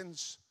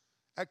Christians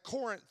at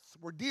Corinth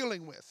were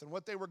dealing with and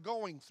what they were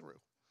going through.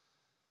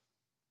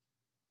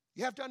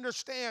 You have to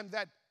understand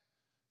that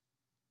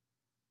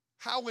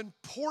how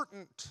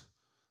important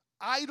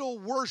idol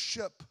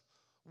worship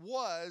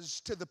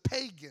was to the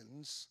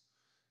pagans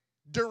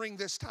during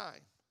this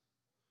time.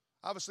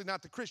 Obviously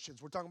not the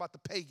Christians. We're talking about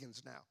the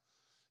pagans now.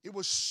 It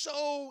was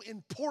so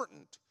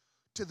important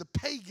to the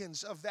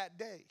pagans of that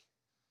day.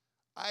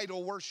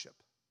 Idol worship.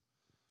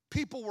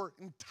 People were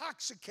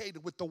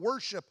intoxicated with the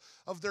worship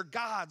of their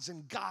gods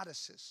and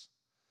goddesses.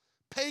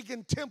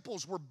 Pagan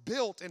temples were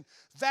built in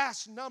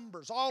vast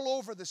numbers all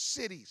over the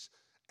cities.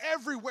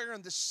 Everywhere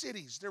in the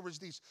cities there was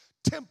these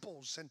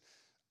temples, and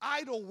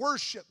idol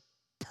worship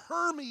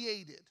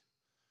permeated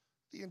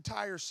the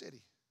entire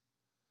city.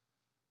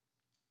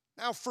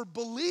 Now, for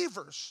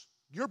believers,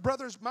 your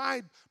brothers,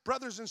 my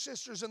brothers and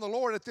sisters in the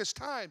Lord at this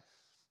time,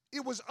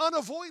 it was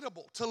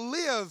unavoidable to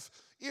live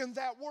in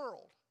that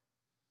world.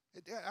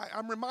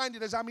 I'm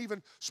reminded as I'm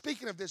even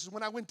speaking of this, is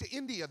when I went to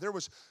India, there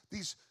was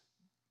these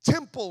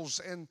temples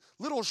and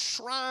little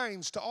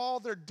shrines to all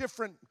their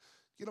different,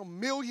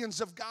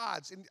 millions of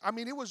gods. And I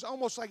mean, it was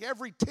almost like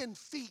every 10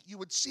 feet you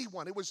would see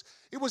one. It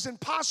was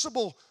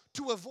impossible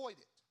to avoid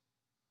it.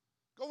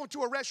 Going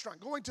to a restaurant,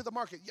 going to the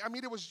market. I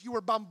mean, you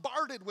were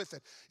bombarded with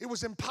it. It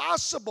was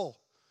impossible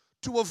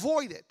to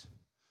avoid it.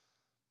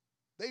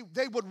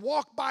 They would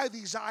walk by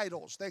these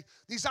idols.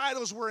 These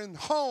idols were in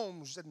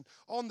homes and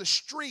on the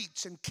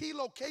streets and key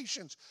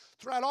locations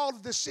throughout all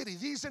of the city.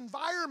 These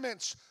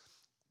environments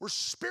were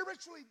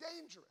spiritually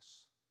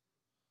dangerous.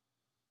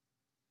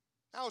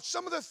 Now,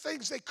 some of the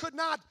things they could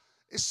not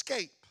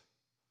escape.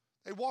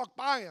 They walked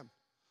by them.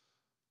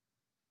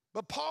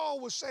 But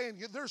Paul was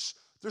saying there's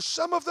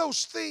some of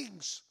those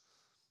things,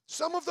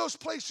 some of those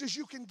places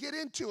you can get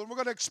into, and we're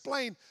going to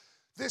explain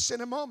this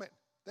in a moment,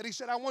 that he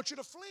said, I want you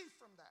to flee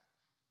from that.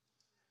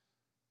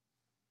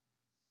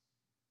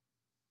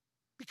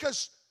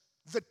 Because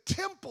the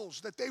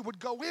temples that they would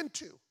go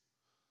into,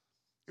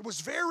 it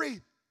was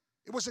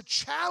a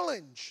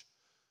challenge.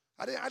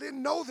 I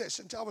didn't know this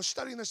until I was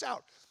studying this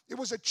out. It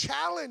was a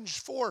challenge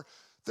for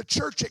the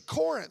church at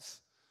Corinth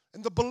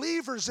and the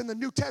believers in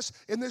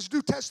in this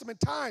New Testament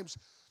times,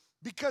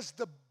 because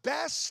the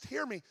best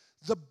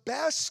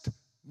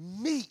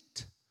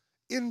meat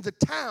in the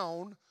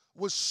town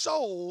was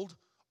sold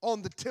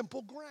on the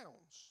temple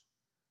grounds.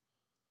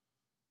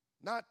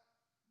 Not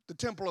the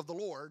temple of the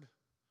Lord,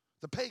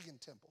 the pagan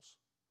temples.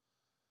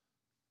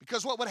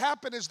 Because what would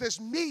happen is this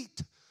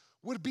meat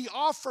would be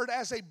offered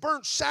as a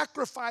burnt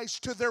sacrifice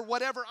to their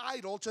whatever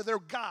idol, to their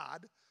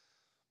god.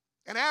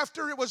 And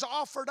after it was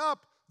offered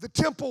up, the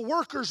temple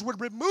workers would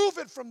remove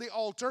it from the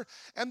altar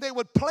and they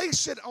would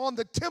place it on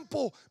the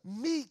temple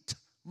meat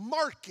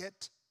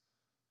market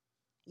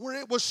where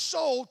it was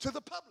sold to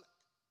the public.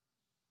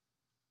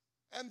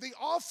 And the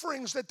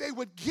offerings that they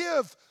would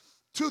give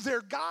to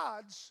their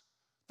gods,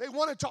 they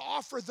wanted to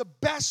offer the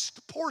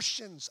best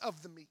portions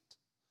of the meat.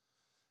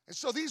 And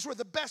so these were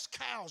the best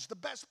cows, the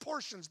best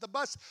portions, the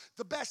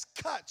best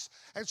cuts.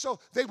 And so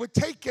they would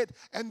take it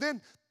and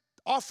then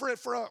offer it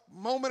for a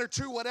moment or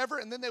two, whatever,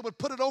 and then they would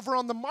put it over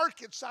on the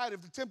market side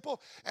of the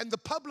temple, and the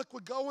public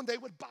would go and they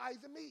would buy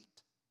the meat.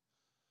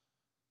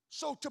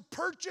 So to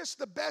purchase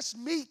the best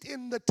meat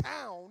in the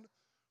town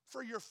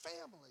for your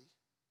family,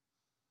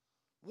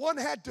 one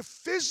had to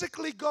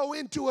physically go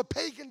into a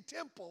pagan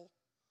temple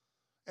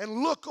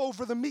and look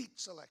over the meat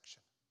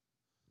selection.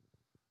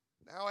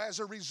 Now, as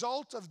a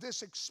result of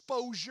this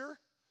exposure,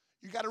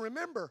 you got to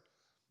remember,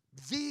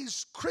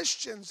 these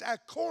Christians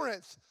at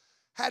Corinth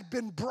had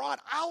been brought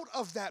out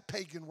of that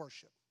pagan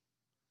worship.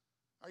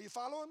 Are you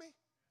following me?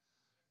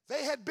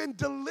 They had been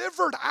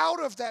delivered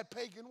out of that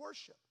pagan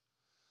worship.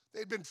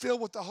 They'd been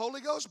filled with the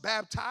Holy Ghost,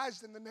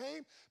 baptized in the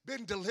name,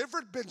 been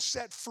delivered, been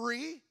set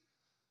free,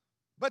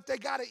 but they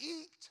got to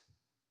eat.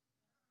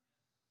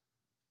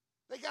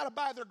 They got to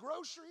buy their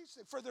groceries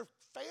for their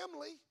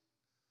family.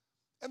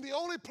 And the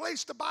only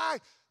place to buy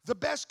the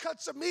best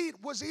cuts of meat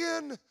was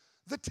in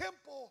the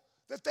temple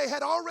that they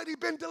had already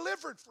been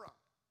delivered from.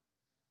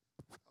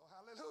 Oh,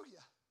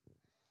 hallelujah.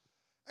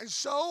 And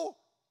so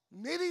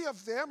many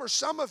of them, or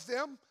some of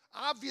them,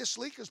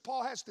 obviously, because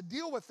Paul has to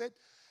deal with it,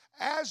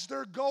 as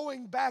they're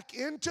going back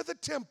into the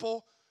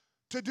temple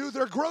to do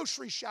their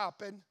grocery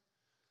shopping,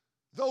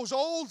 those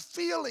old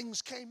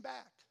feelings came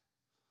back.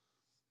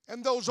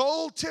 And those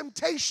old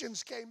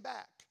temptations came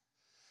back.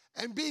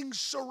 And being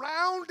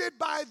surrounded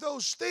by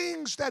those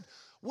things that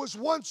was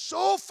once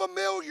so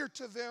familiar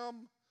to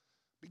them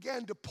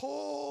began to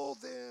pull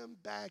them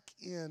back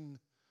in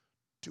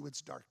to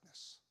its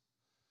darkness.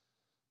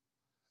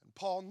 And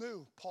Paul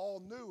knew,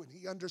 and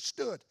he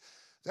understood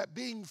that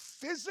being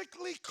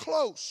physically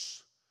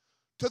close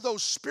to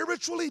those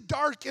spiritually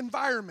dark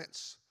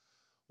environments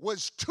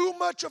was too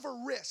much of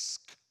a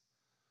risk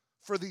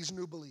for these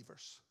new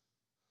believers.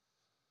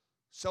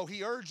 So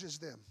he urges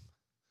them,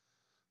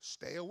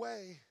 stay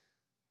away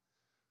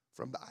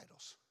from the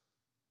idols.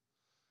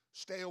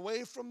 Stay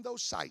away from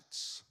those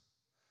sites,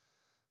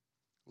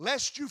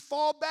 lest you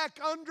fall back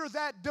under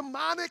that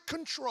demonic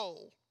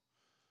control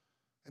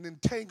and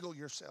entangle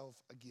yourself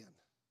again.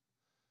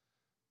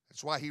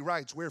 That's why he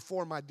writes,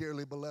 wherefore, my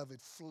dearly beloved,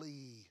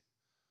 flee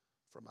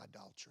from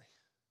idolatry.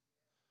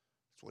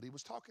 That's what he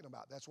was talking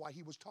about. That's why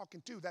he was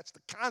talking to. That's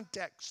the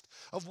context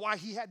of why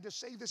he had to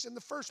say this in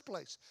the first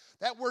place.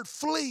 That word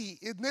flee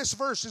in this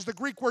verse is the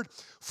Greek word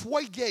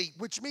phoigate,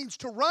 which means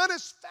to run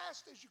as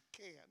fast as you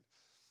can,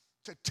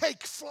 to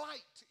take flight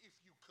if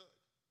you could.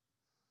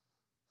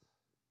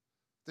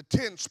 The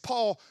tense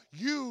Paul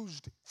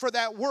used for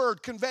that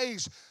word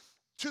conveys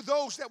to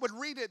those that would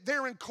read it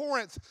there in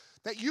Corinth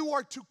that you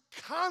are to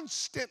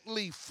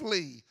constantly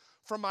flee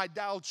from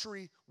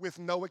idolatry with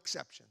no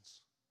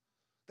exceptions.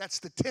 That's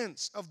the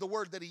tense of the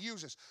word that he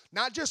uses.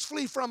 Not just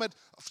flee from it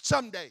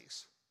some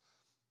days,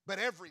 but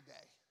every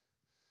day.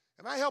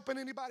 Am I helping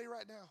anybody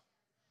right now?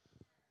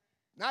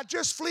 Not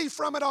just flee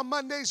from it on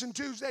Mondays and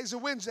Tuesdays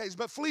and Wednesdays,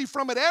 but flee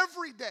from it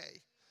every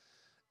day.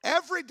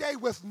 Every day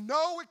with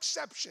no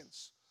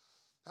exceptions.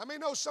 How many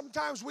know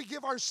sometimes we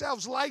give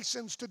ourselves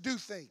license to do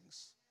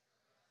things?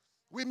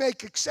 We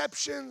make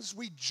exceptions,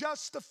 we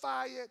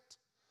justify it.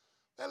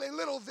 Well, a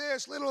little of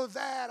this, little of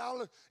that.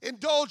 I'll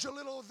indulge a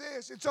little of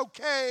this. It's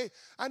okay.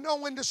 I know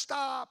when to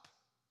stop.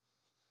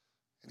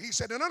 And he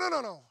said,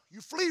 no.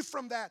 You flee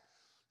from that.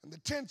 And the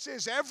tense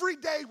is every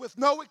day with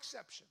no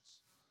exceptions.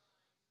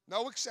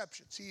 No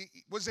exceptions. He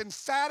was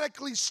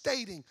emphatically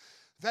stating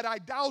that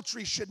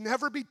idolatry should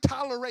never be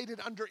tolerated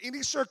under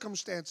any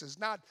circumstances.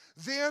 Not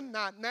then,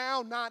 not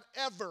now, not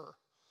ever.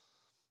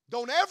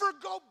 Don't ever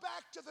go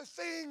back to the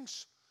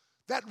things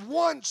that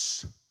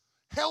once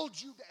held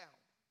you down.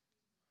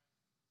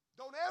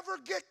 Don't ever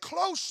get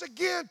close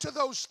again to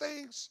those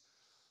things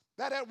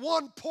that at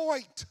one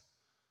point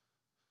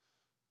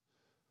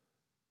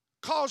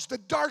caused the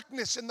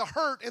darkness and the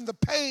hurt and the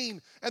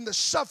pain and the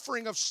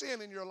suffering of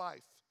sin in your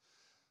life.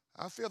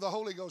 I feel the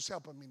Holy Ghost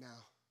helping me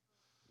now.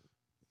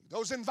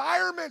 Those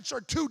environments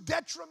are too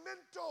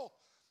detrimental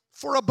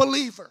for a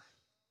believer.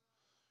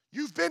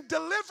 You've been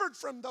delivered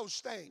from those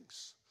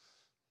things.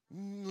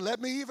 Let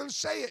me even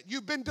say it.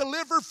 You've been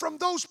delivered from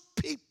those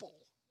people.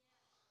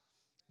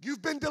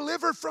 You've been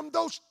delivered from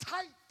those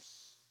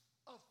types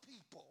of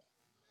people.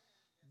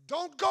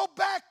 Don't go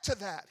back to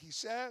that, he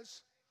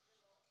says.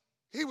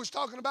 He was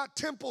talking about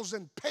temples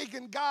and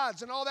pagan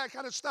gods and all that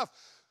kind of stuff.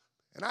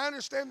 And I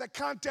understand that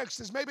context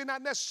is maybe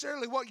not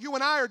necessarily what you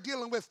and I are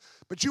dealing with,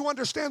 but you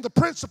understand the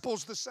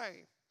principle's the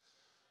same.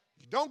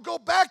 You don't go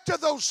back to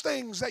those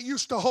things that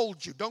used to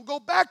hold you. Don't go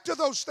back to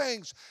those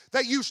things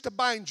that used to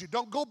bind you.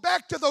 Don't go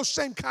back to those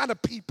same kind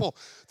of people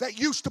that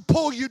used to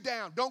pull you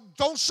down.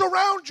 Don't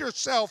surround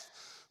yourself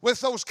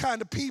with those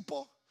kind of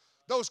people,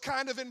 those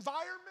kind of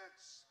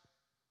environments,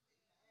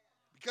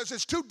 because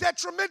it's too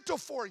detrimental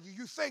for you.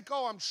 You think,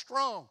 oh, I'm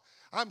strong.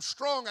 I'm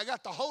strong. I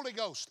got the Holy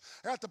Ghost.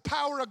 I got the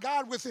power of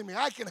God within me.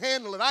 I can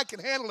handle it. I can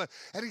handle it.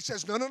 And he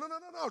says, no.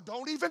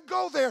 Don't even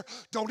go there.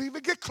 Don't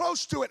even get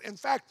close to it. In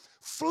fact,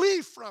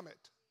 flee from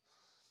it.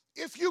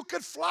 If you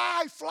could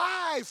fly,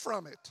 fly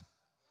from it.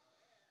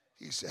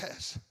 He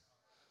says,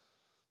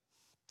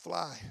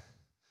 fly,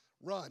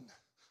 run,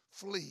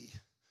 flee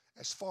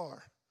as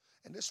far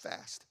and as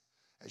fast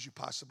as you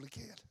possibly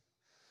can.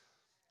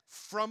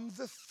 From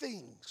the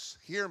things,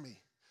 hear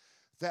me,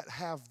 that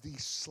have the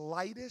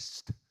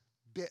slightest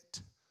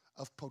bit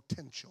of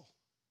potential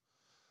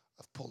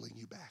of pulling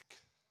you back.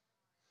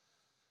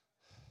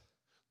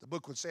 The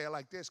book would say it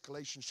like this,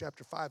 Galatians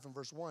chapter 5 and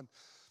verse 1.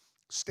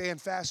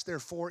 Stand fast,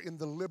 therefore, in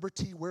the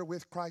liberty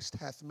wherewith Christ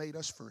hath made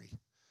us free,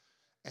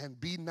 and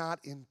be not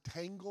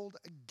entangled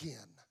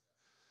again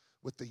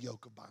with the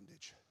yoke of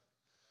bondage.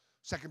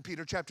 2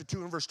 Peter chapter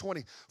 2 and verse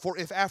 20. For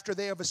if after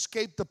they have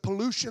escaped the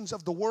pollutions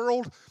of the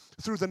world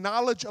through the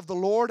knowledge of the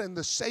Lord and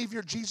the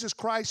Savior Jesus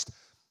Christ,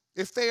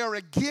 if they are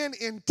again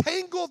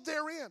entangled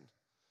therein,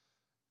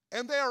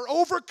 and they are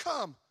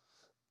overcome,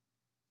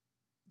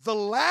 the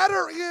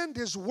latter end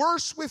is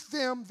worse with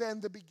them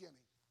than the beginning.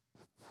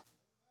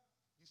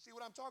 You see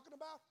what I'm talking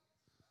about?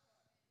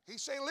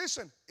 He's saying,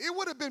 listen, it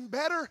would have been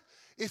better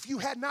if you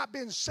had not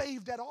been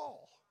saved at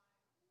all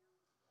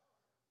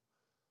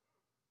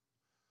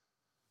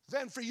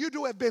than for you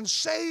to have been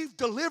saved,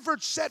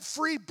 delivered, set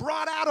free,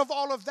 brought out of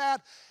all of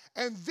that,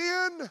 and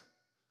then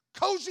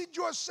cozied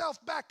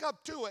yourself back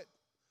up to it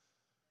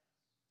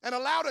and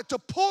allowed it to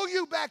pull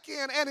you back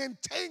in and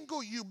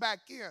entangle you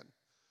back in.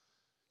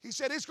 He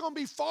said it's going to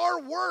be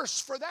far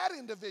worse for that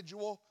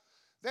individual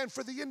than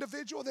for the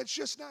individual that's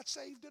just not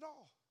saved at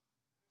all.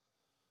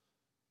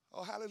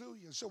 Oh,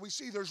 hallelujah. So we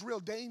see there's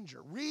real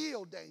danger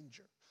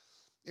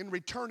in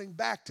returning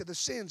back to the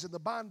sins and the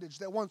bondage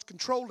that once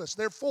controlled us.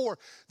 Therefore,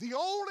 the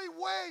only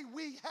way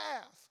we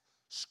have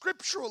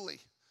scripturally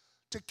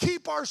to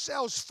keep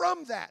ourselves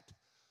from that,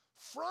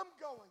 from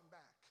going back,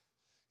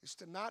 is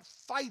to not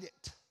fight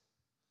it.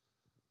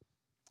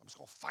 I'm just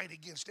going to fight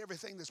against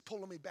everything that's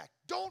pulling me back.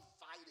 Don't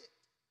fight it.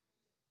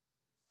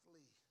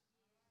 Flee.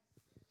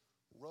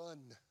 Run.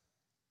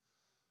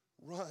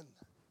 Run.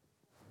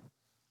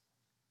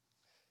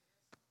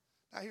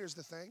 Now here's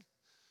the thing.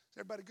 Is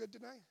everybody good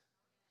tonight?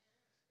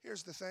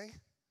 Here's the thing.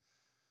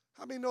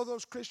 How many know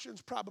those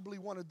Christians probably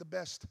wanted the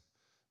best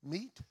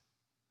meat?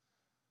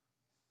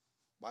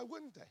 Why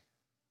wouldn't they?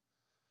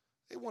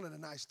 They wanted a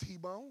nice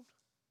T-bone.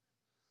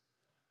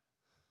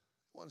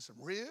 Wanted some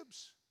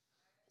ribs.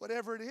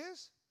 Whatever it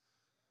is.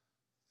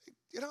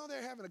 You know,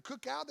 they're having a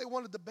cookout. They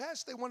wanted the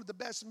best. They wanted the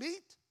best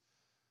meat.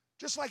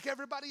 Just like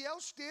everybody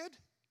else did.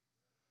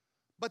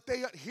 But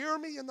they, hear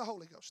me in the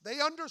Holy Ghost,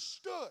 they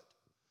understood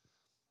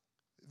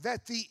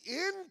that the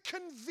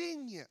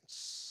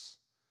inconvenience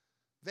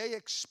they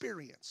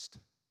experienced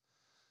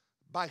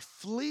by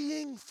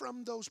fleeing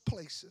from those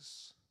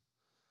places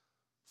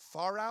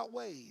far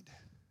outweighed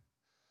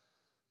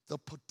the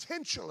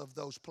potential of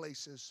those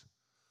places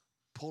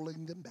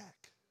pulling them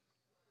back.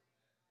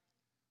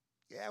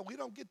 Yeah, we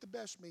don't get the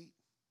best meat.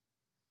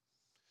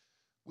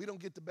 We don't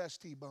get the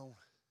best T-bone.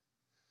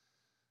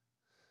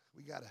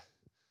 My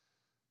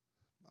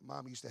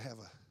mom used to have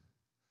a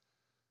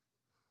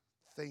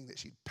thing that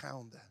she'd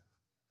pound the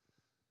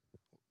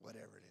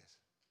whatever it is.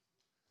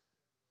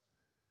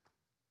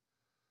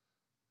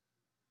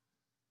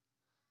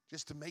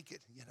 Just to make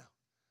it,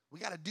 we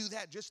got to do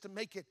that just to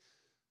make it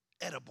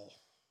edible.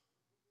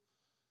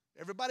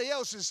 Everybody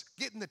else is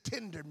getting the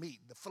tender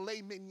meat, the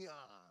filet mignon.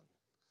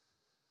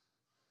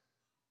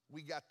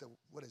 We got the,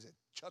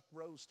 chuck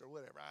roast or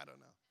whatever, I don't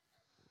know.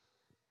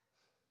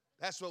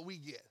 That's what we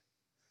get.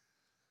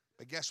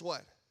 But guess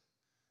what?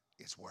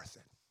 It's worth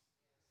it.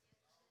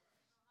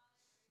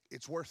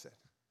 it's worth it.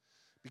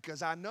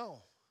 Because I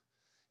know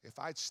if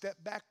I'd step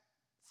back,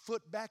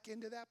 foot back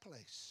into that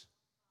place,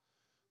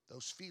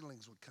 those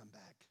feelings would come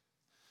back.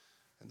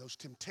 And those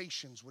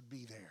temptations would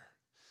be there.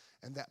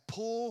 And that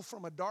pull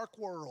from a dark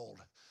world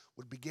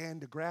would begin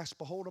to grasp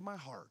a hold of my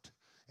heart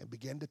and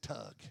begin to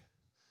tug.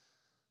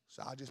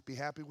 So I'll just be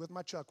happy with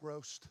my chuck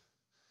roast.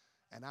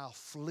 And I'll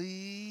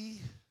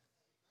flee.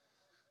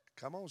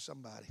 Come on,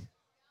 somebody.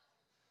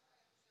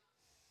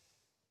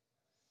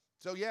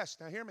 So yes,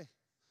 now hear me.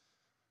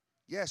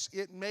 Yes,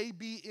 it may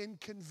be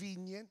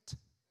inconvenient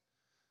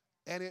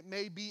and it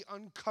may be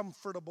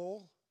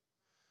uncomfortable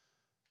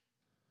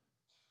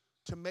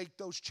to make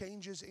those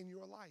changes in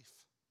your life,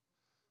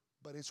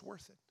 but it's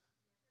worth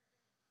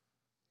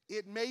it.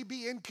 It may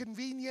be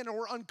inconvenient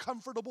or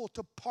uncomfortable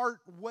to part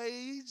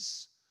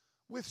ways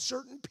with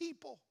certain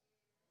people,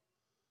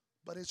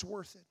 but it's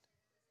worth it.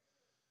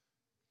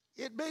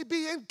 It may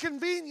be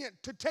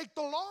inconvenient to take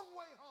the long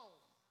way home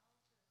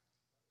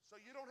so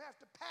you don't have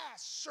to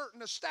pass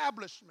certain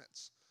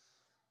establishments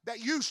that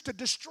used to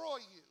destroy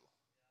you.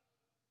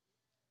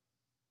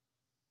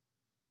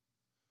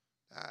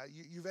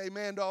 You've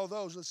amened all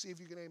those. Let's see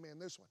if you can amen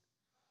this one.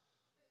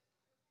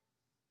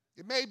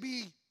 It may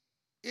be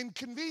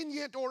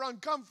inconvenient or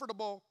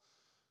uncomfortable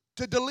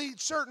to delete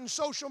certain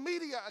social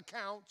media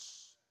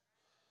accounts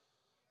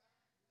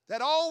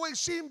that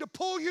always seem to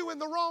pull you in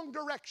the wrong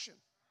direction.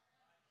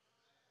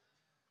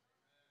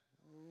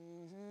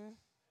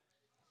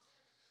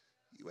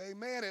 You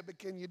amen it, but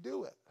can you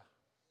do it?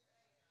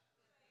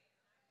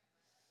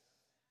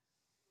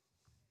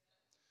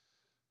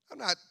 I'm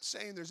not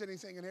saying there's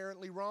anything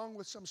inherently wrong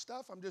with some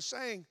stuff. I'm just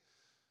saying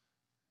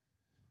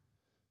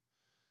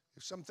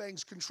if some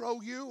things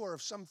control you or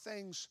if some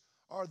things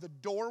are the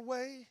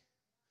doorway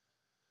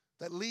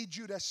that lead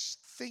you to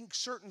think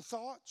certain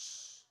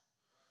thoughts,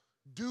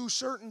 do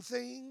certain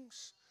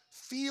things,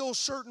 feel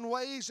certain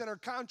ways that are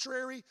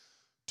contrary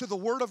to the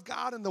Word of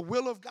God and the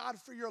will of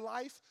God for your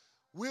life,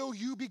 will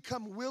you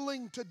become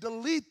willing to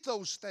delete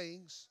those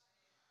things,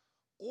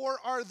 or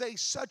are they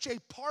such a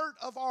part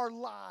of our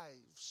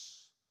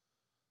lives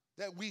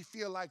that we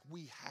feel like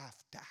we have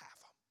to have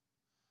them?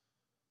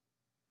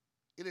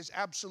 It is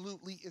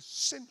absolutely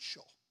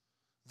essential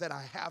that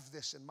I have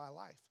this in my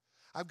life.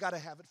 I've got to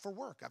have it for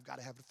work. I've got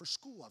to have it for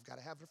school. I've got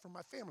to have it for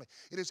my family.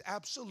 It is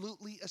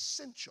absolutely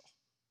essential.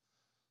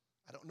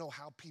 I don't know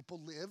how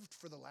people lived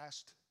for the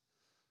last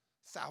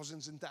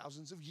thousands and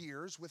thousands of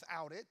years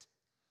without it.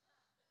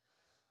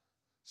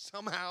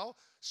 Somehow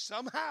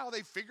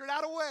they figured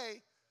out a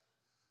way.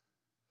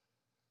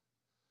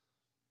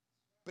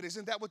 But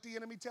isn't that what the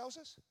enemy tells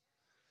us?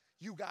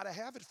 You got to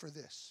have it for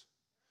this,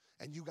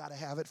 and you got to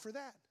have it for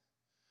that.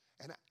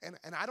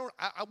 And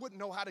I wouldn't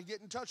know how to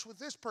get in touch with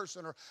this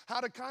person or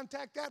how to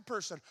contact that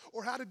person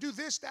or how to do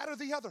this, that, or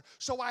the other.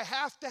 So I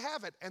have to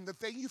have it. And the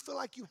thing you feel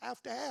like you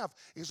have to have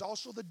is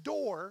also the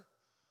door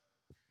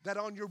that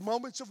on your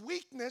moments of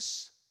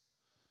weakness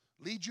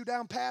leads you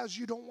down paths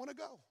you don't want to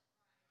go.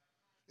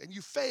 And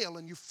you fail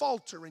and you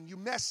falter and you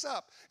mess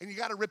up and you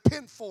got to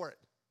repent for it.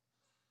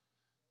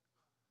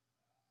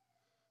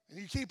 And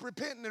you keep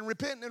repenting and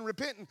repenting and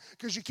repenting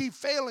because you keep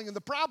failing. And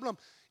the problem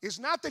is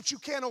not that you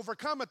can't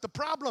overcome it. The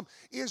problem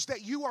is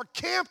that you are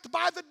camped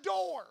by the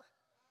door.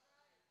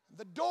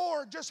 The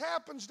door just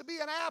happens to be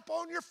an app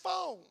on your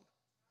phone.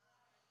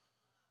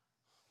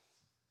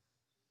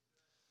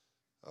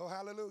 Oh,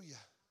 hallelujah.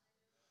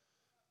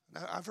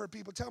 Now, I've heard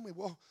people tell me,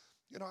 well,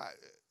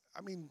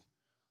 I mean,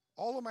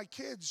 all of my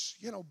kids,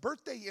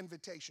 birthday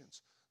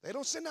invitations. They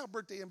don't send out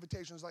birthday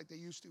invitations like they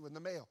used to in the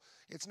mail.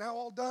 It's now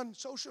all done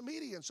social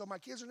media, and so my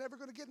kids are never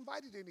going to get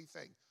invited to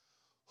anything.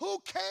 Who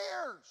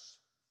cares?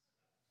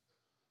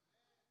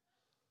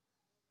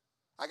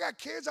 I got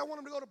kids, I want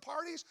them to go to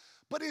parties,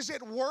 but is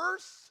it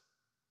worth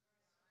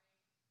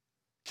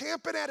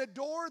camping at a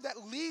door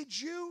that leads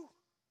you?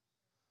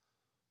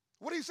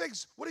 What do you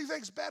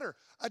think's better?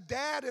 A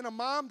dad and a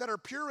mom that are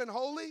pure and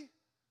holy?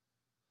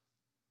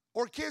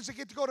 Or kids that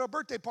get to go to a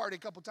birthday party a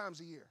couple times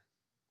a year?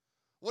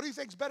 What do you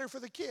think's better for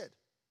the kid?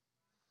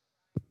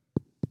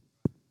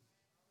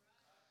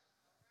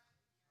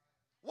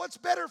 What's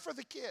better for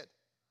the kid?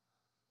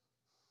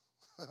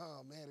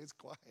 Oh, man, it's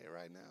quiet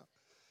right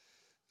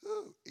now.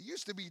 Ooh, it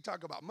used to be you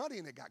talk about money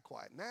and it got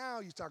quiet.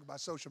 Now you talk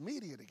about social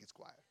media and it gets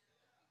quiet.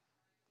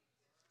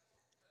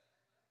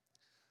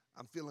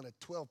 I'm feeling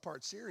a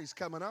 12-part series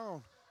coming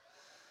on.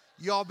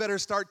 Y'all better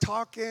start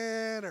talking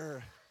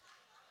or...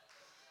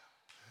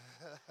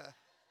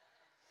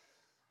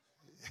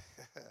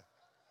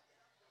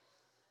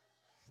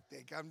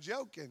 Think I'm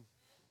joking.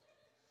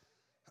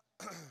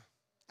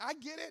 I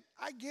get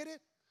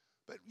it.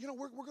 But,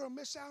 we're going to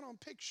miss out on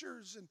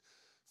pictures and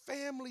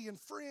family and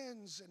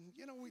friends. And,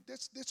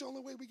 that's the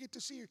only way we get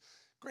to see your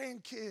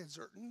grandkids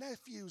or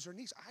nephews or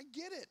nieces. I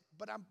get it.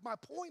 But my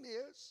point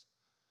is,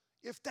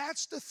 if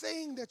that's the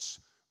thing that's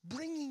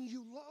bringing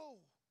you low,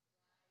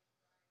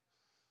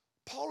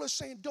 Paul is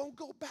saying, don't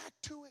go back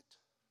to it.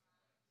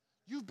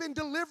 You've been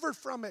delivered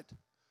from it.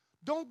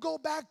 Don't go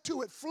back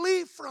to it.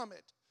 Flee from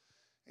it.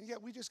 And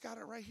yet we just got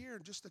it right here.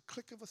 Just a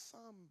click of a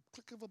thumb,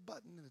 click of a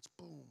button, and it's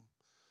boom.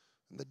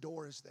 And the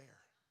door is there.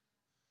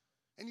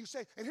 And you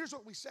say, and here's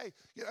what we say.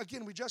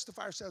 Again, we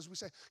justify ourselves. We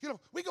say,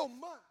 we go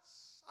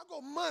months. I'll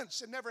go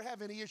months and never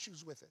have any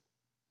issues with it.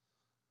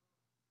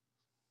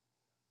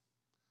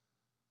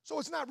 So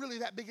it's not really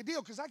that big a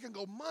deal because I can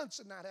go months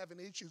and not have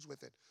any issues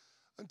with it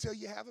until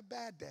you have a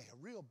bad day, a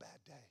real bad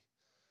day,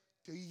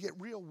 till you get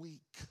real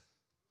weak.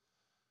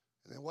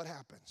 And then what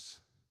happens?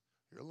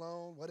 You're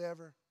alone,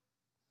 whatever.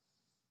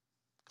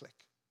 Click.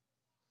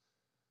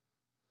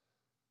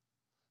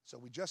 So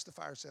we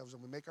justify ourselves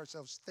and we make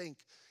ourselves think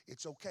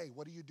it's okay.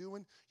 What are you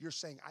doing? You're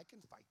saying, I can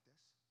fight this.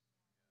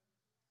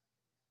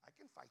 I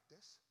can fight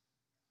this.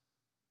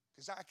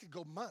 Because I could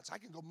go months. I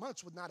can go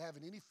months with not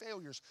having any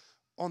failures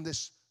on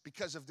this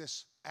because of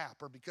this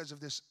app or because of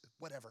this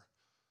whatever.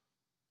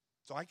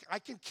 So I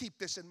can keep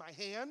this in my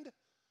hand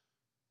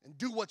and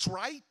do what's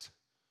right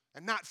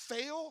and not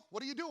fail.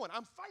 What are you doing?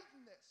 I'm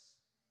fighting this.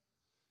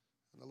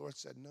 And the Lord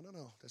said,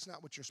 no, that's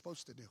not what you're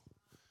supposed to do.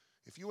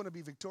 If you want to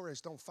be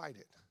victorious, don't fight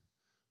it.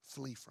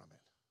 Flee from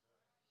it.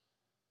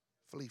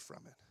 Flee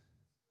from it.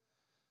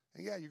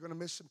 And yeah, you're going to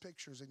miss some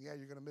pictures, and yeah,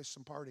 you're going to miss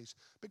some parties.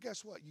 But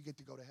guess what? You get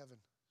to go to heaven.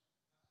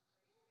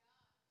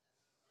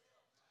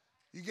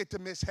 You get to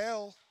miss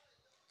hell.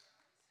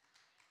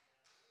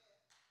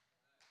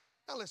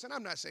 Now listen,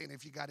 I'm not saying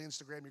if you got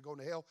Instagram, you're going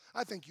to hell.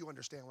 I think you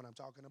understand what I'm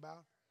talking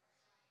about.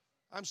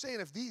 I'm saying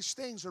if these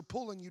things are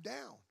pulling you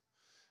down,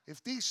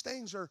 if these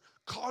things are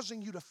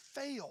causing you to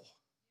fail,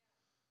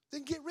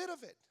 then get rid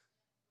of it.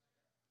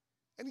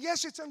 And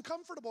yes, it's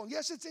uncomfortable. And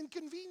yes, it's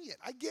inconvenient.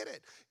 I get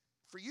it.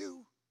 For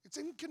you, it's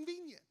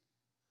inconvenient.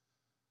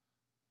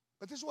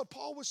 But this is what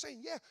Paul was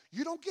saying. Yeah,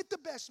 you don't get the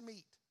best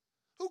meat.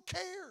 Who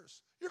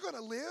cares? You're going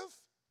to live.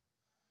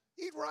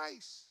 Eat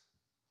rice.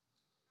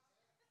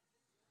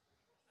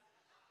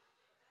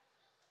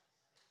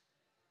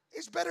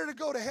 It's better to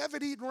go to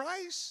heaven eating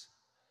rice.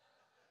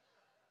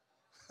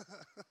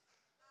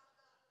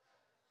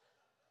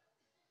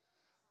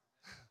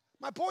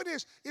 My point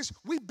is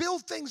we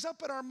build things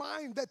up in our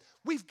mind that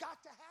we've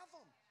got to have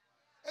them.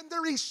 And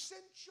they're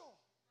essential.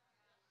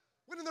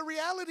 When the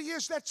reality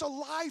is that's a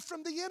lie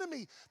from the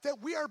enemy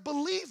that we are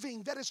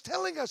believing that is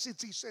telling us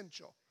it's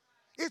essential.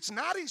 It's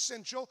not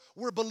essential.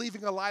 We're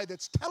believing a lie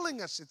that's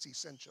telling us it's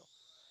essential.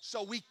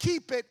 So we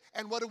keep it,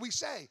 and what do we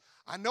say?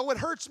 I know it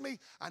hurts me.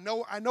 I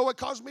know it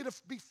caused me to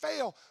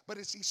fail, but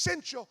it's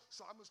essential,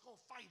 so I'm just going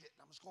to fight it.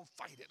 I'm just going to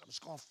fight it. I'm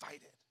just going to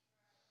fight it.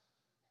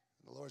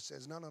 And the Lord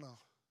says, no.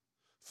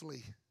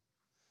 Flee.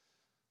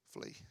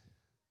 Flee.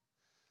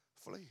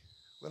 Flee.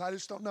 But I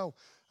just don't know.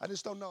 And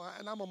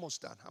I'm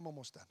almost done.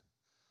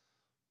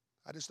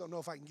 I just don't know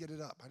if I can get it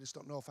up. I just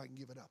don't know if I can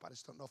give it up. I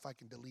just don't know if I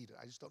can delete it.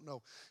 I just don't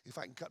know if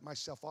I can cut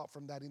myself off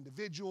from that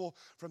individual,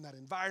 from that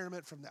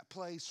environment, from that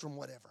place, from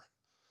whatever.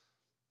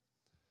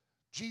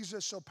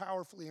 Jesus so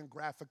powerfully and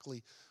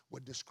graphically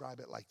would describe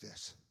it like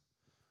this.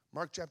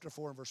 Mark chapter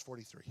 4 and verse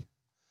 43.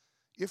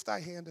 If thy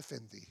hand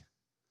offend thee,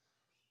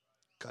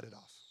 cut it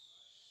off.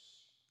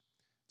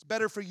 It's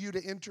better for you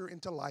to enter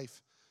into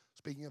life,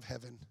 speaking of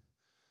heaven,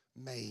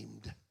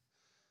 maimed,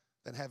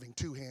 than having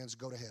two hands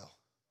go to hell,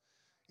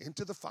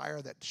 into the fire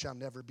that shall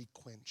never be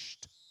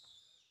quenched.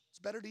 It's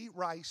better to eat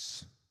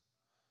rice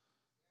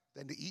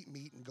than to eat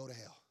meat and go to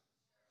hell.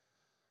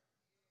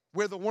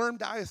 Where the worm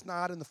dieth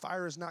not and the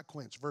fire is not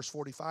quenched. Verse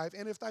 45,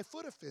 and if thy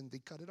foot offend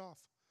thee, cut it off.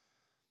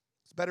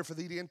 It's better for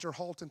thee to enter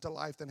halt into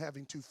life than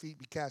having 2 feet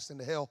be cast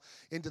into hell,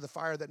 into the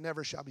fire that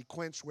never shall be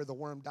quenched, where the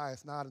worm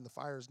dieth not and the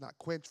fire is not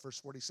quenched. Verse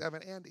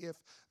 47, and if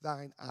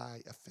thine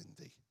eye offend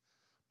thee,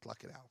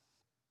 pluck it out.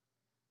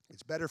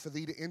 It's better for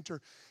thee to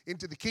enter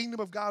into the kingdom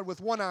of God with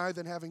one eye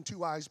than having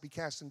 2 eyes be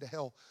cast into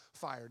hell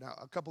fire. Now,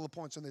 a couple of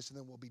points on this and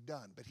then we'll be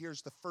done. But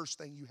here's the first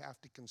thing you have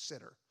to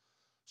consider.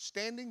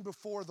 Standing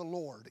before the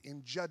Lord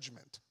in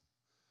judgment,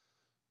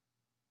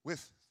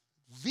 with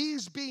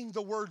these being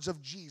the words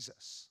of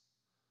Jesus,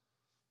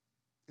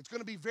 it's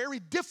going to be very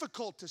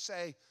difficult to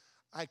say,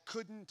 I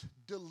couldn't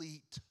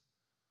delete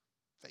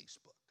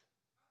Facebook.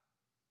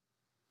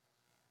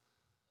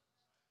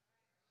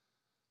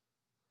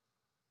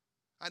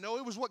 I know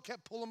it was what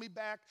kept pulling me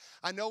back.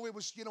 I know it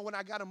was, when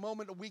I got a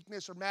moment of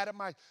weakness or mad at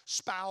my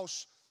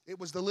spouse, it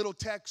was the little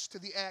text to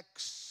the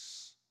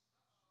ex.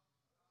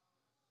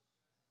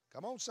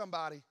 Come on,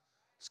 somebody.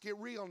 Let's get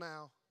real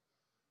now.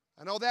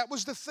 I know that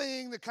was the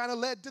thing that kind of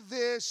led to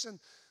this and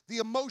the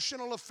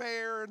emotional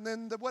affair and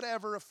then the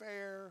whatever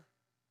affair.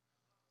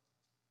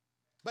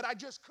 But I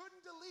just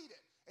couldn't delete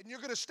it. And you're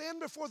going to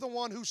stand before the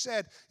one who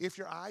said, if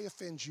your eye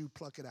offends you,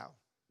 pluck it out.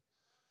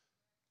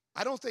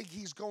 I don't think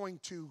he's going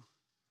to,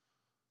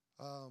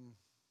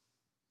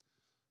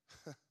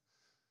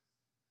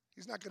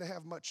 he's not going to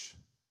have much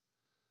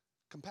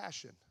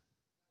compassion.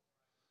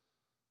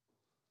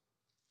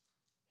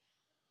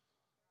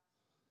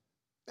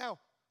 Now,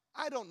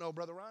 I don't know,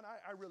 Brother Ron.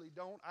 I really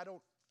don't.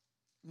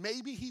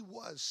 Maybe he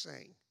was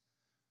saying,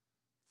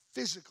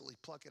 physically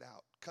pluck it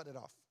out, cut it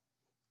off.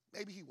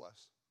 Maybe he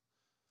was.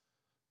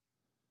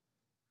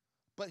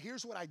 But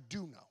here's what I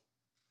do know.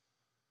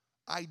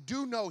 I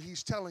do know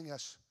he's telling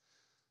us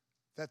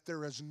that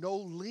there is no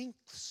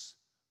lengths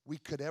we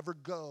could ever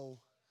go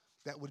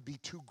that would be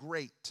too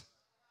great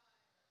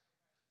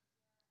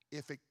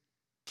if it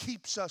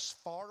keeps us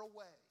far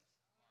away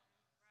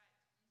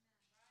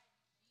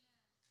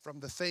from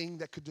the thing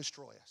that could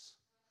destroy us.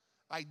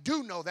 I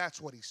do know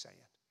that's what he's saying.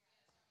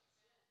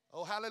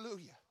 Oh,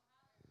 hallelujah.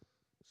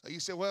 So you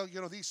say, well,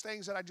 these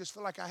things that I just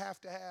feel like I have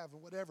to have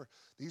and whatever,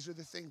 these are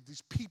the things,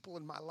 these people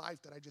in my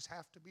life that I just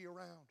have to be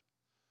around,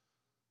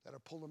 that are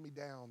pulling me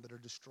down, that are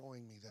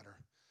destroying me, that are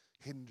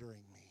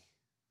hindering me.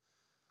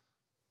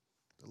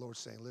 The Lord's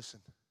saying, listen,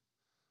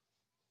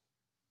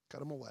 cut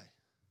them away.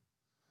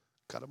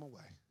 Cut them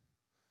away.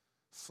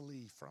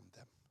 Flee from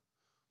them.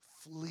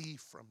 Flee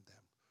from them.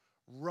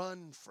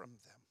 Run from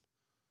them.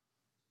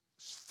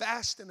 As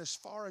fast and as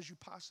far as you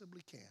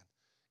possibly can.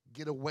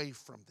 Get away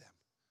from them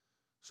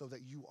so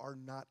that you are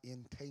not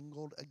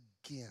entangled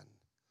again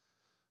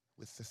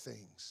with the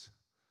things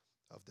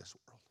of this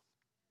world.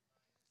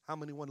 How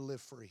many want to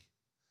live free?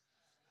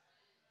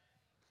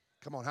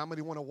 Come on, how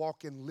many want to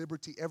walk in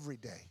liberty every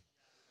day?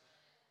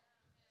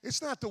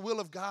 It's not the will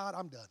of God,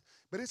 I'm done,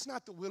 but it's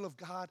not the will of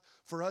God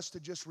for us to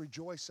just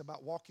rejoice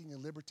about walking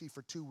in liberty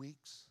for 2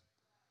 weeks.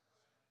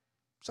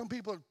 Some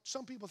people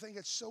think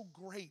it's so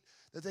great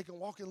that they can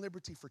walk in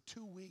liberty for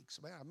 2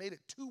 weeks. Man, I made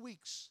it 2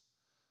 weeks.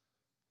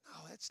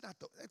 No,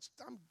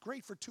 I'm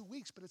great for 2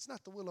 weeks, but it's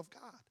not the will of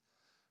God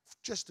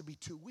just to be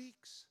 2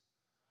 weeks.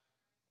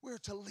 We're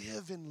to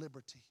live in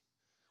liberty.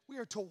 We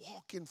are to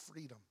walk in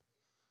freedom.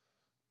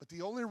 But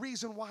the only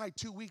reason why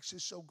 2 weeks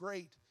is so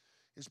great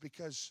is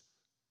because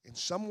in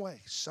some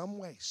way,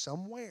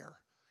 somewhere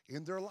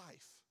in their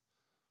life,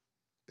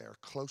 they're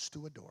close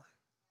to a door.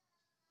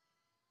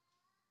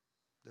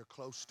 They're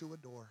close to a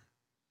door.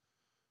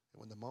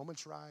 And when the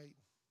moment's right,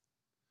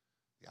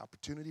 the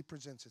opportunity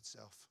presents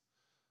itself,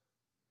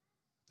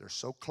 they're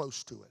so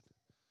close to it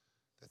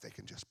that they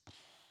can just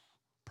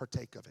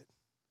partake of it.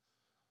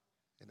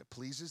 And it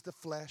pleases the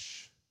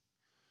flesh,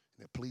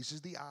 and it pleases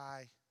the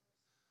eye,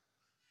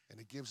 and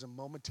it gives them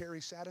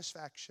momentary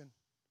satisfaction,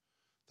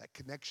 that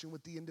connection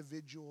with the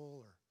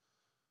individual or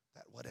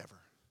that whatever.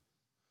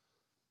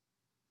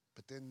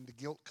 But then the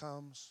guilt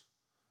comes,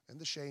 and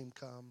the shame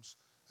comes,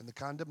 and the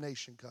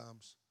condemnation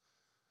comes.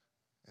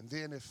 And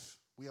then if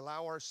we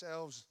allow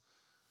ourselves,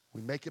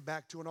 we make it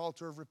back to an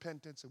altar of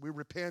repentance, and we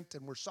repent,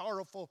 and we're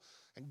sorrowful,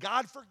 and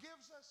God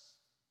forgives us.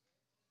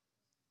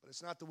 But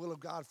it's not the will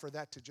of God for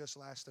that to just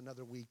last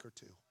another week or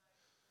two.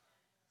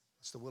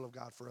 It's the will of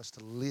God for us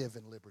to live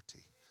in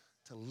liberty,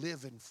 to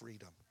live in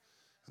freedom.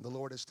 And the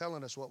Lord is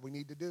telling us what we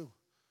need to do.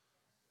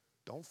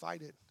 Don't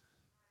fight it.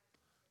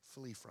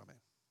 Flee from it.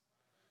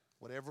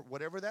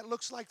 Whatever that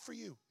looks like for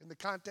you. And the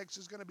context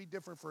is going to be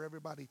different for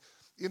everybody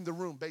in the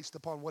room based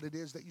upon what it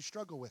is that you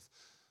struggle with.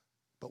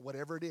 But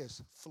whatever it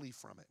is, flee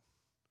from it.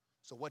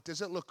 So what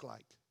does it look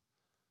like?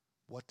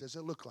 What does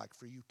it look like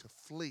for you to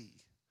flee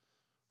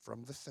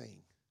from the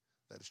thing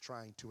that is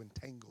trying to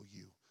entangle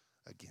you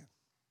again?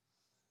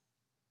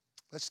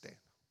 Let's stand.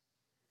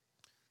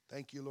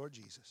 Thank you, Lord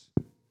Jesus.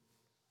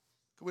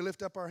 Can we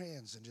lift up our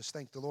hands and just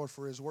thank the Lord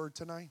for his word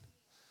tonight?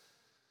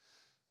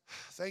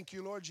 Thank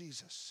you, Lord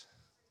Jesus.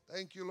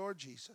 Thank you, Lord Jesus.